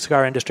happen in the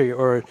cigar industry,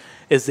 or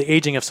is the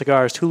aging of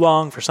cigars too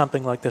long for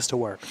something like this to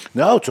work?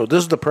 No, so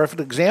this is the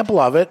perfect example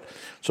of it.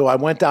 So I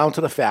went down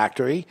to the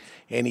factory,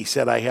 and he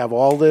said, I have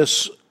all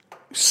this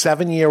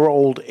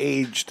 7-year-old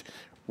aged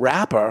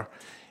wrapper,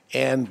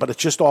 but it's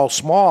just all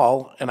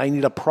small, and I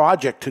need a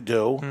project to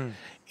do.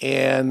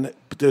 And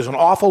there's an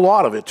awful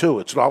lot of it, too.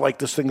 It's not like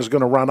this thing is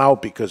going to run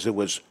out because it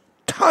was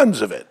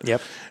tons of it.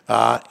 Yep.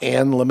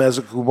 And La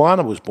Mesa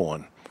Cubana was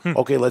born.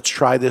 Okay, let's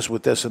try this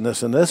with this and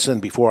this and this.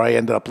 And before I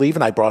ended up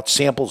leaving, I brought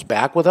samples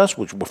back with us,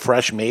 which were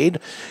fresh made,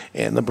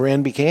 and the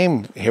brand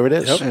became, here it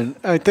is. Yep. And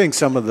I think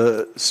some of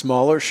the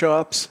smaller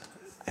shops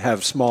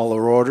have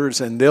smaller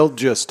orders, and they'll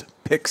just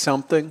pick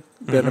something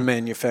that a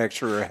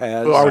manufacturer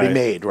has. Already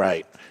made,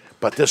 right.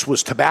 But this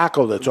was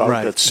tobacco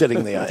that's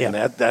sitting there, Yeah.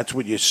 and that's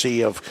what you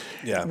see of.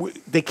 Yeah.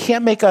 They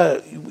can't make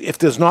if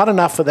there's not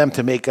enough for them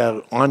to make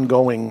an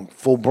ongoing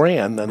full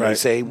brand, then they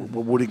say,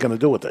 well, what are you going to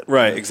do with it?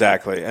 Right,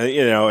 exactly. And,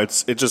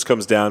 it just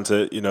comes down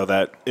to,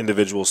 that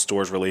individual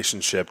store's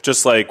relationship.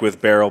 Just like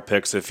with barrel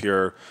picks, if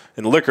you're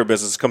in the liquor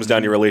business, it comes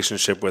down to your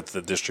relationship with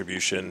the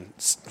distribution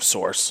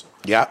source.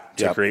 Yeah.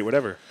 To create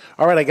whatever.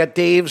 All right, I got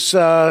Dave's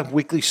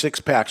weekly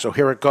six-pack, so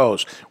here it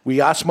goes.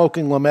 We are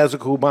smoking La Mesa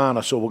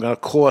Cubana, so we're going to,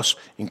 of course,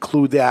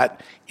 include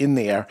that in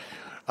there.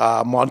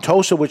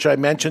 Montosa, which I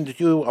mentioned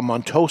to you, a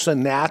Montosa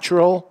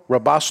Natural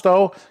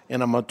Robusto,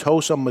 and a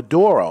Montosa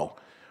Maduro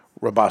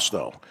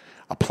Robusto.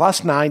 A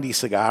plus 90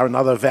 cigar,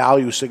 another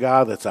value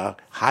cigar that's a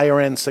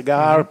higher-end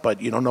cigar,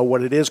 but you don't know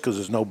what it is because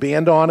there's no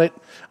band on it.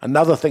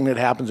 Another thing that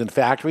happens in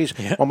factories,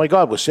 oh, my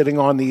God, we're sitting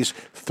on these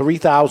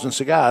 3,000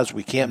 cigars.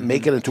 We can't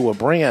make it into a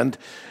brand.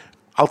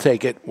 I'll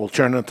take it. We'll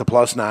turn it into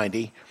plus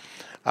 90.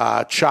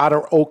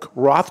 Charter Oak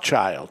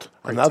Rothschild,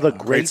 another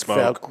great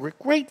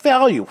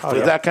value for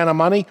that kind of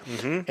money.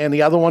 And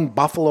the other one,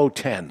 Buffalo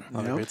 10.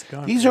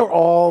 These are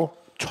all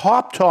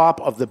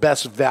top of the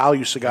best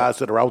value cigars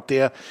that are out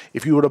there.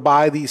 If you were to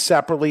buy these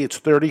separately, it's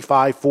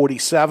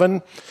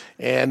 $35.47,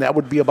 and that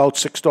would be about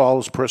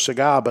 $6 per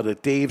cigar. But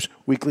at Dave's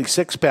weekly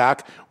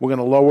six-pack, we're going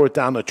to lower it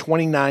down to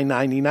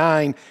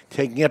 $29.99,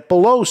 taking it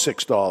below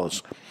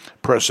 $6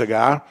 per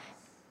cigar.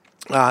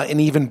 And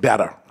even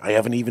better, I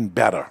have an even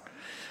better.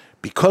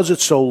 Because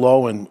it's so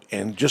low,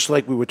 and just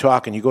like we were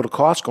talking, you go to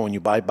Costco and you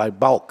buy by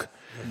bulk.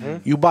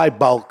 You buy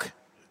bulk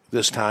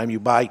this time. You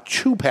buy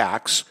 2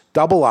 packs,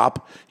 double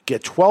up,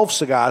 get 12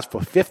 cigars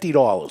for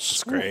 $50.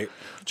 That's great.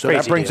 So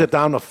that brings it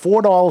down to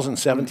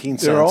 $4.17.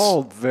 They're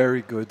all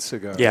very good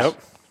cigars. Yeah.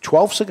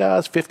 12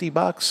 cigars,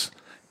 $50.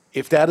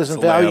 If that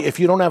isn't value, if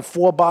you don't have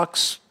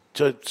 $4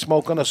 to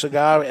smoke on a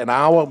cigar an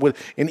hour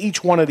and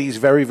each one of these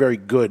very, very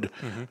good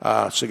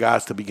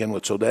cigars to begin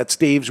with. So that's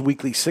Dave's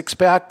weekly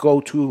six-pack.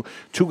 Go to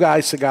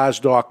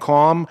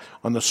twoguyscigars.com.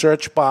 On the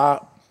search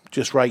bar,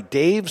 just write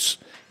Dave's.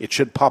 It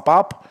should pop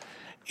up.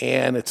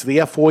 And it's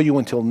there for you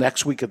until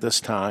next week at this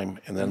time,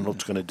 and then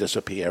it's going to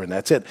disappear, and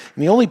that's it.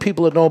 And the only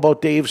people that know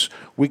about Dave's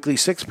weekly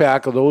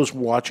six-pack are those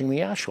watching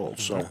the Ash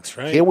Holes. So That's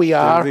right. here we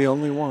are. They're the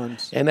only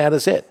ones. And that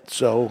is it.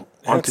 So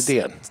on to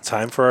Dan. It's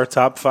time for our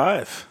top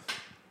 5.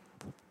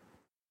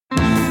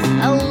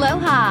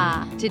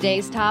 Aloha!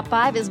 Today's Top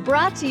 5 is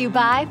brought to you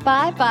by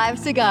 55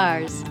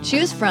 Cigars.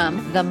 Choose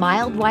from the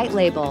mild white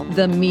label,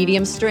 the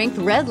medium strength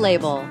red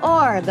label,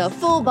 or the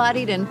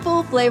full-bodied and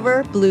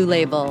full-flavor blue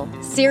label.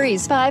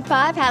 Series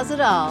 55 has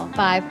it all.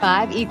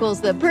 55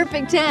 equals the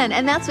perfect 10,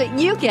 and that's what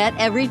you get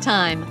every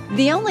time.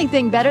 The only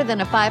thing better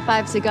than a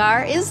 55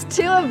 cigar is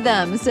 2 of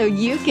them, so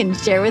you can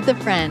share with a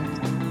friend.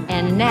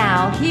 And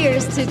now,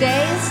 here's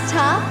today's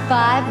Top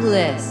 5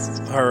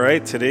 list. All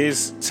right,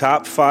 today's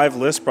top 5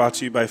 list brought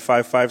to you by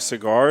 55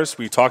 Cigars.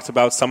 We talked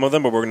about some of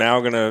them, but we're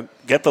now going to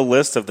get the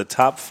list of the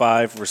top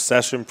 5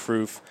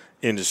 recession-proof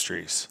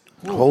industries.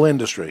 The whole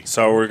industry.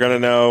 So we're going to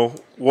know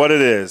what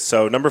it is.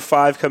 So number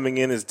 5 coming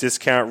in is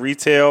discount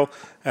retail.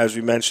 As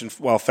we mentioned,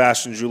 while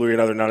fashion, jewelry,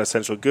 and other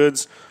non-essential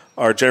goods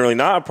are generally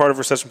not a part of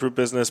recession-proof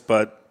business,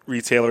 but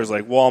retailers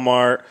like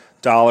Walmart,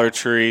 Dollar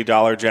Tree,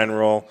 Dollar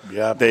General,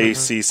 they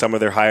see some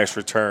of their highest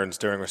returns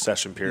during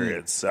recession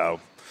periods. So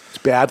it's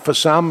bad for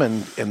some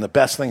and the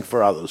best thing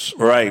for others.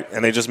 Right,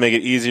 and they just make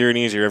it easier and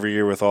easier every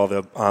year with all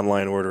the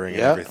online ordering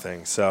and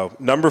everything. So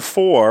number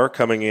 4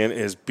 coming in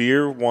is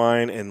beer,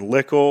 wine, and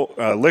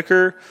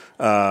liquor.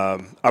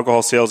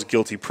 Alcohol sales,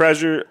 guilty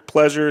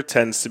pleasure,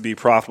 tends to be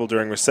profitable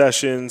during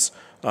recessions.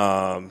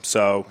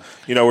 So,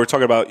 we're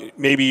talking about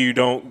maybe you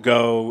don't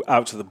go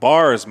out to the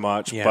bar as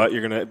much, but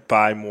you're going to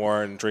buy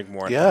more and drink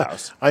more in the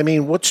house. I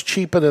mean, what's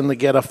cheaper than to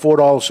get a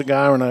 $4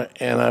 cigar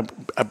and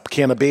a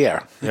can of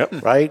beer?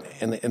 Yep. Right?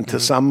 And to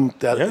some,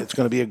 it's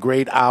going to be a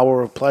great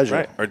hour of pleasure.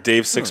 Right. Or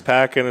Dave's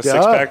six-pack and a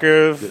six-pack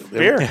of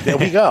beer. There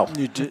we go.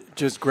 You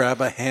just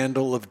grab a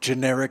handle of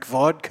generic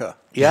vodka.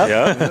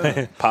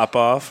 Yeah. Pop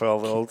off,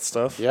 all the old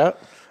stuff. Yeah.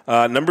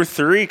 Number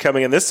 3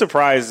 coming in. This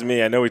surprised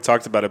me. I know we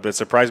talked about it, but it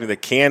surprised me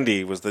that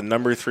candy was the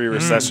number 3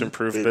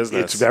 recession-proof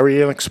business. It's a very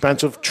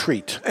inexpensive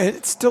treat.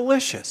 It's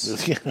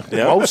delicious.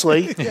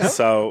 Mostly.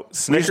 So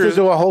Snickers. We used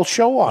to do a whole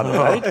show on it,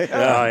 right?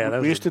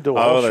 That we used to do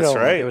a whole show. Oh, that's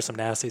right. There was some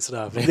nasty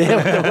stuff.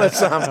 There was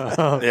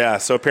some. Yeah,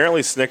 so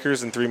apparently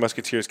Snickers and Three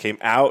Musketeers came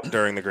out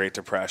during the Great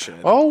Depression.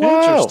 Oh,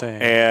 wow.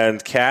 Interesting.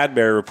 And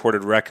Cadbury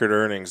reported record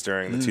earnings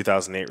during the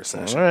 2008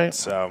 recession. All right.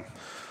 So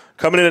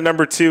coming in at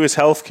number 2 is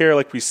healthcare.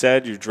 Like we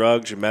said, your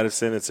drugs, your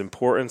medicine, it's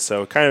important.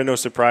 So kind of no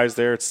surprise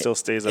there. It still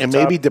stays up and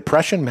top. maybe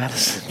depression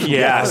medicine.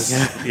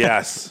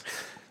 Yes.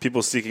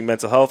 People seeking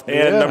mental health.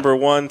 And number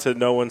 1, to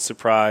no one's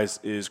surprise,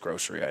 is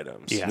grocery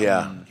items.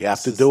 Yeah. You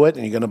have to do it,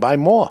 and you're going to buy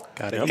more.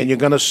 Got it. And you're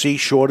going to see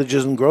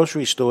shortages in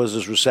grocery stores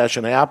as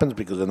recession happens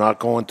because they're not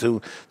going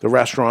to the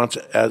restaurants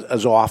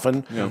as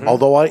often. Mm-hmm.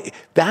 Although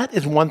that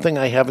is one thing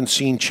I haven't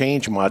seen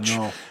change much.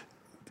 No.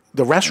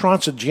 The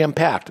restaurants are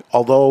jam-packed,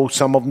 although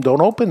some of them don't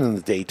open in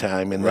the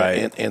daytime and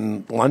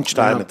in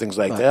lunchtime and things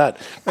like that.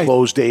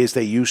 Closed days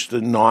they used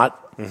to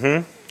not.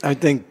 Mm-hmm. I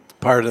think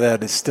part of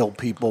that is still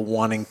people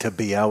wanting to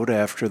be out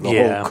after the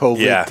whole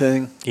COVID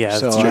thing. Yeah,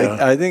 so that's true.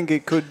 I think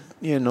it could,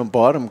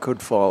 bottom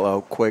could fall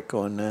out quick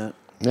on that.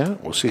 Yeah,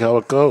 we'll see how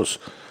it goes.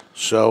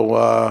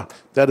 So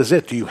that is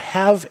it. Do you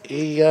have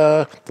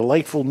a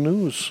delightful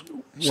news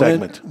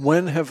segment?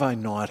 When have I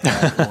not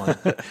had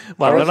one?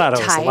 Well, they're not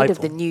always Tired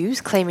delightful. of the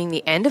news claiming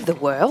the end of the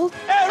world?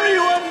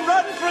 Everyone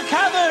run for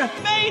cover!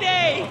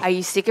 Mayday! Are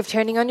you sick of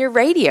turning on your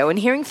radio and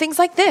hearing things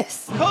like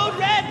this? Code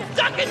Red,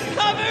 duck and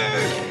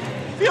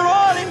cover! You're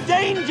all in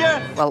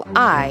danger! Well,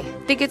 I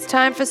think it's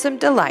time for some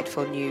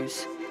delightful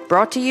news.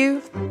 Brought to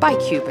you by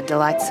Cuban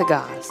Delight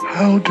Cigars.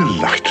 How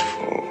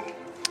delightful.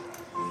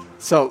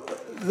 So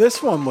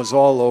this one was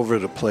all over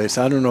the place.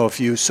 I don't know if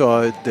you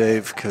saw it,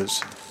 Dave,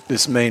 because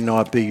this may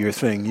not be your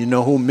thing. You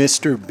know who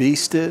Mr.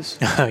 Beast is?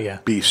 Oh, yeah.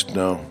 Beast,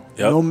 no.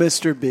 Yep. No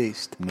Mr.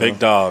 Beast. No. Big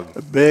dog.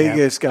 The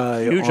biggest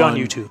guy Huge on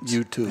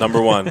YouTube.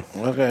 Number 1.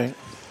 Okay.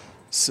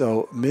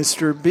 So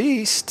Mr.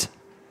 Beast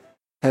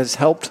has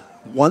helped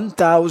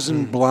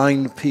 1,000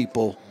 blind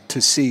people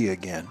to see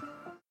again.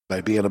 By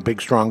being a big,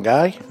 strong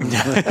guy?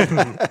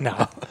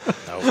 No.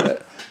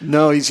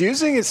 No, he's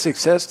using his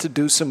success to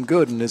do some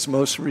good. In his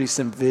most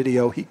recent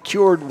video, he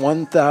cured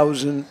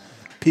 1,000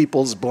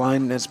 people's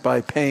blindness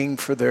by paying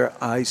for their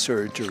eye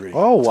surgery.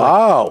 Oh,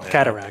 wow. Like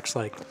cataracts,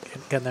 like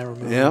getting that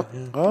removed. Yep.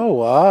 Yeah. Oh,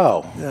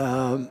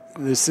 wow.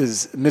 This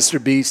is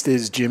Mr. Beast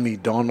is Jimmy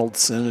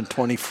Donaldson, a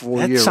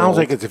 24-year-old. That sounds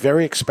like it's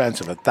very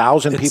expensive.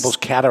 1,000 people's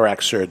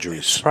cataract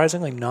surgeries.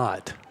 Surprisingly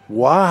not.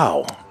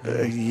 Wow.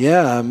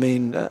 Yeah, I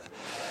mean,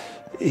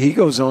 he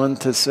goes on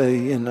to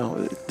say,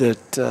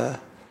 that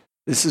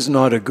this is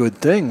not a good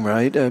thing,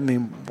 right? I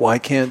mean, why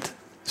can't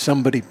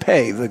somebody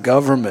pay the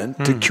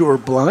government to cure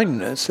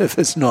blindness if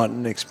it's not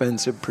an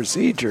expensive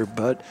procedure?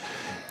 But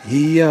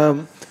he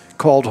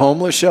called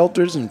homeless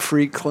shelters and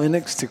free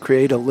clinics to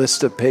create a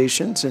list of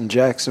patients in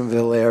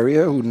Jacksonville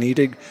area who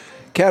needed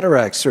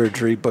cataract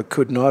surgery but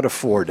could not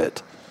afford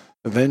it.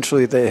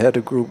 Eventually, they had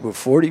a group of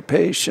 40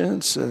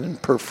 patients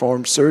and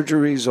performed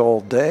surgeries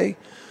all day.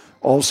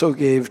 Also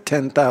gave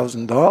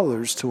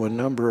 $10,000 to a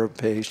number of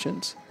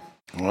patients.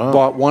 Wow.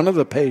 Bought one of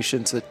the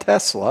patients a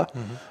Tesla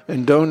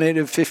and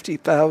donated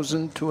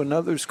 $50,000 to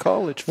another's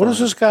college fund. What does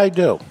this guy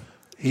do?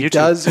 He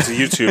does. He's a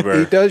YouTuber.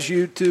 He does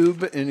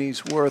YouTube, and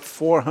he's worth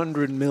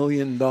 $400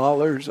 million.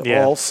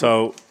 Yeah, all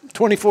so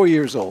 24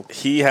 years old.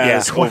 he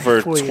has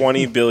over 24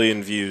 20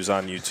 billion views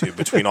on YouTube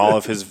between all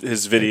of his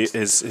video,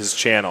 his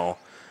channel,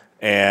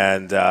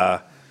 and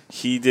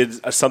he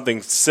did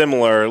something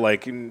similar,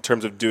 like in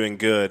terms of doing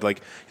good. Like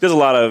he does a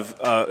lot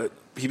of.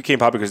 He became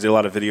popular because he did a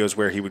lot of videos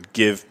where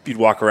he'd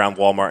walk around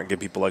Walmart and give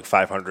people like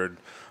 $500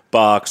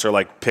 or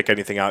like pick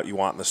anything out you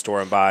want in the store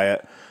and buy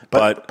it.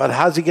 But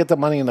how does he get the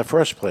money in the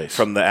first place?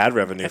 From the ad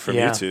revenue from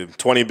YouTube.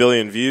 20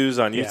 billion views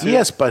on YouTube.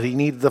 Yes, but he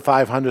needed the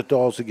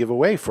 $500 to give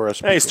away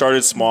first. Yeah, he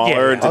started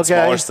smaller and did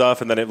smaller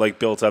stuff, and then it like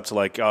built up to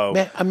like,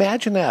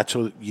 imagine that.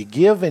 So you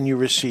give and you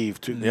receive.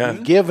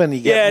 You give and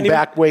you get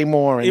back way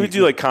more. And he would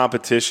do like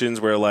competitions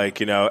where like,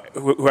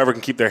 whoever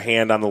can keep their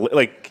hand on the,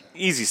 like,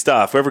 easy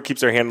stuff. Whoever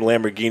keeps their hand in the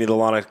Lamborghini the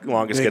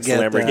longest gets the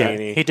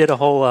Lamborghini. Yeah. He did a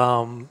whole,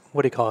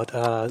 what do you call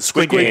it?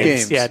 Squid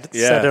Games. Yeah,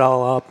 set it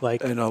all up.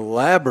 Like an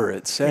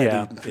elaborate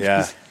set.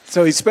 Yeah.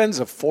 So he spends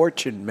a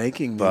fortune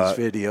making these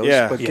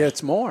videos, but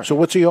gets more. So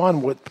what's he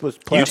on? What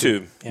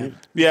YouTube.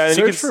 Yeah. And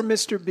search for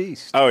Mr.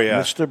 Beast. Oh, yeah.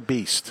 Mr.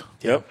 Beast.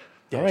 Yep.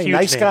 All right,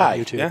 nice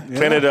guy.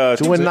 Planted,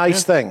 doing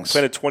nice things.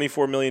 Planted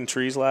 24 million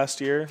trees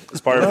last year.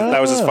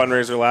 That was his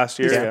fundraiser last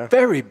year. He's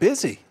very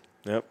busy.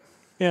 Yep.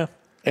 Yeah.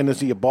 And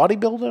is he a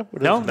bodybuilder?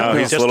 No,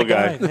 he's a little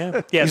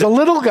guy. He's a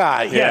little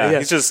guy.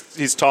 Yeah.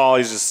 He's tall.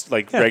 He's just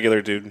like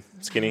regular dude,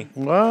 skinny.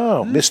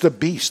 Wow, Mr.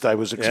 Beast. I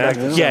was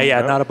expecting.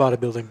 Yeah, not a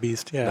bodybuilding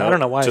beast. Yeah, No, I don't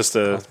know why just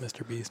it's called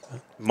Mr. Beast.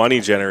 But. Money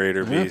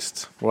generator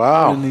beast.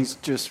 Wow. And he's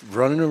just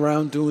running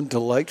around doing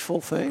delightful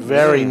things.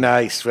 Very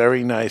nice,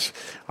 very nice.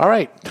 All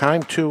right,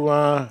 time to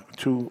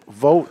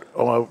vote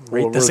or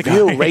Rate the review.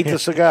 cigar. Rate the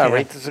cigar.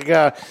 Rate the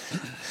cigar.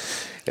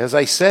 As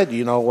I said,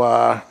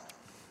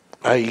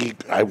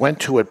 I went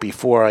to it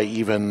before I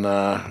even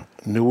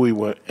knew we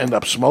would end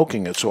up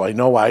smoking it, so I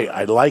know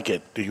I like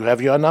it. Do you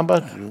have your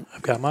number?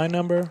 I've got my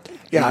number.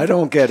 Yeah, I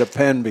don't get a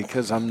pen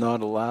because I'm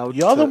not allowed.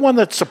 You're the one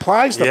that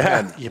supplies the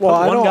pen. Well,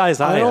 I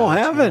don't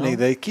have any.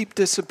 They keep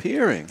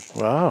disappearing.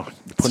 Wow.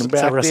 You put them It's a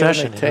back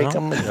recession, there, they take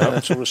you know? them.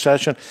 It's a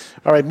recession.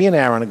 All right, me and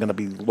Aaron are going to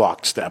be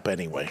lockstep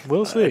anyway.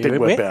 We'll see. I think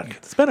we're back.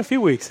 It's been a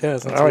few weeks. Yeah.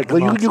 Since All right, well,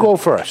 you go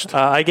first.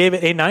 I gave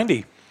it a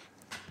 90.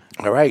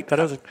 All right. That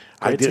was a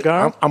great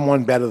cigar. I'm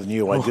one better than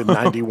you. I did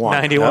 91.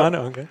 91?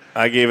 Okay.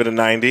 I gave it a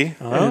 90.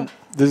 And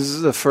this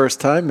is the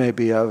first time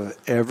maybe I've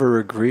ever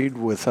agreed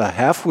with a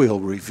half-wheel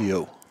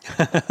review.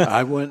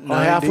 I went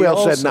 90 Half Wheel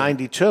also. said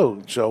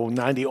 92, so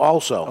 90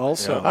 also.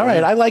 Also. All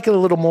right, I like it a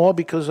little more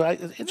because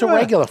it's a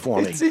regular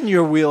for me. It's in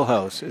your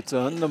wheelhouse. It's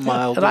on the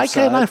milder And I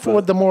side. can't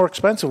afford the more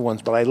expensive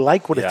ones, but I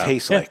like what it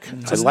tastes like.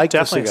 I like the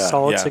definitely cigar. a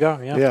solid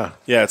cigar. Yeah.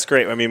 Yeah, it's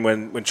great. I mean,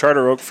 when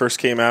Charter Oak first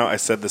came out, I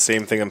said the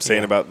same thing I'm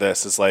saying about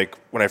this. It's like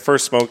when I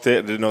first smoked it,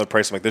 I didn't know the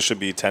price. I'm like, this should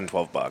be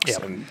 $10-12.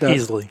 Yeah, and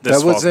easily. This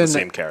That was falls in in the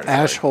same category.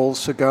 Ashhole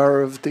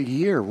Cigar of the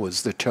Year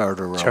was the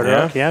Charter Oak. Charter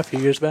Oak, a few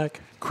years back.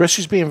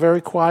 Chrissy's being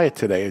very quiet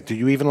today. Do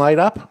you even light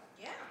up?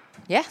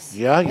 Yes.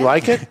 Yeah, you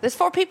like it? There's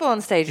 4 people on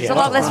stage. There's Yeah. a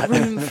lot less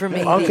room for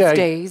me Okay. these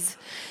days.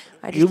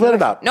 You lit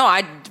it up. No,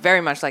 I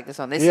very much like this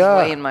one. This Yeah.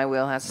 is way in my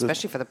wheelhouse,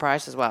 especially for the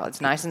price as well. It's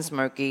nice and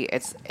smoky.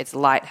 It's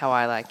light how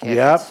I like it.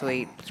 Yep. It's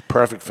sweet. It's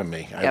perfect for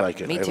me. I Yep,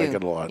 like it. Me I too. like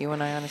it a lot. You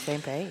and I on the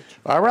same page.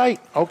 All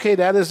right. Okay,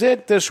 that is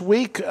it this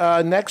week.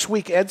 Next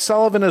week, Ed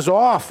Sullivan is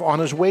off on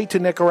his way to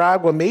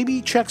Nicaragua. Maybe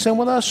he checks in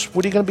with us.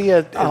 What are you going to be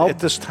at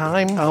this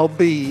time? I'll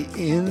be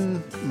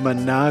in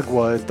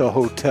Managua at the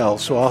hotel,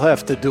 so I'll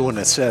have to do an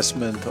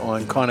assessment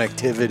on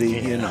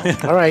connectivity, you know.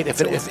 All right.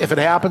 If it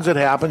happens, it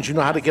happens. You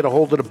know how to get a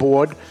hold of the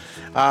board.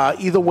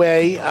 Either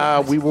way,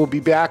 we will be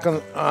back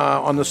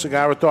on the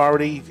Cigar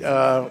Authority.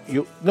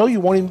 You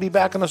won't even be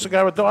back on the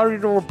Cigar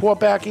Authority to report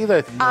back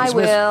either. I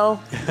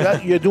will.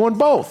 You're doing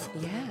both.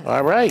 Yeah.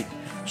 All right.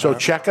 So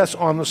check us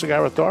on the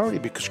Cigar Authority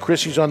because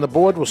Chrissy's on the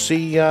board. We'll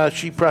see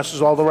she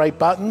presses all the right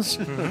buttons.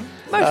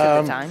 Most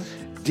of the time.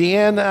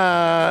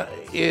 Deanne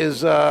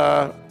is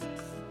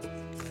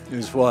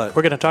what?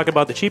 We're going to talk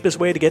about the cheapest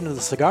way to get into the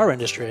cigar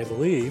industry, I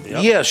believe.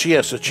 Yes.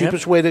 The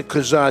cheapest way to,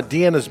 because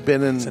Dean has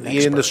been in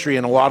the industry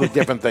in a lot of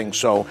different things.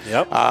 So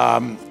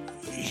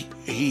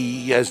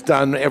he has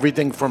done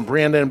everything from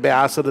brand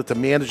ambassador to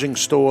managing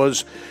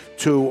stores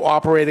to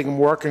operating and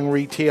working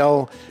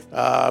retail,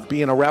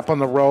 being a rep on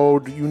the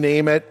road, you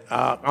name it.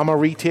 I'm a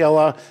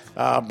retailer,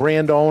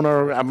 brand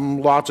owner,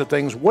 I'm lots of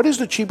things. What is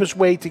the cheapest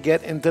way to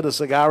get into the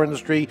cigar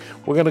industry?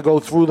 We're going to go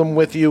through them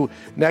with you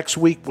next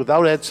week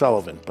without Ed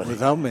Sullivan. But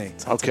without me.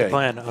 Okay.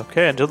 Plan.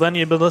 Okay, until then,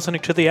 you've been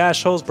listening to the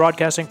Ash Holes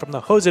broadcasting from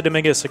the Jose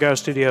Dominguez Cigar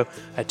Studio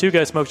at Two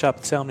Guys Smoke Shop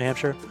in Salem, New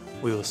Hampshire.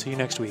 We will see you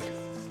next week.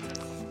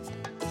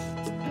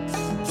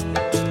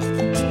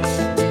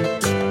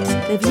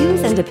 The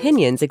views and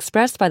opinions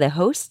expressed by the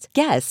hosts,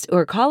 guests,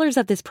 or callers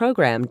of this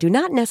program do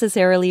not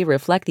necessarily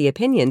reflect the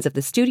opinions of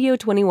the Studio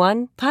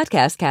 21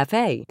 Podcast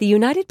Cafe, the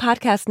United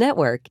Podcast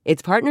Network,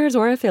 its partners,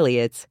 or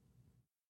affiliates.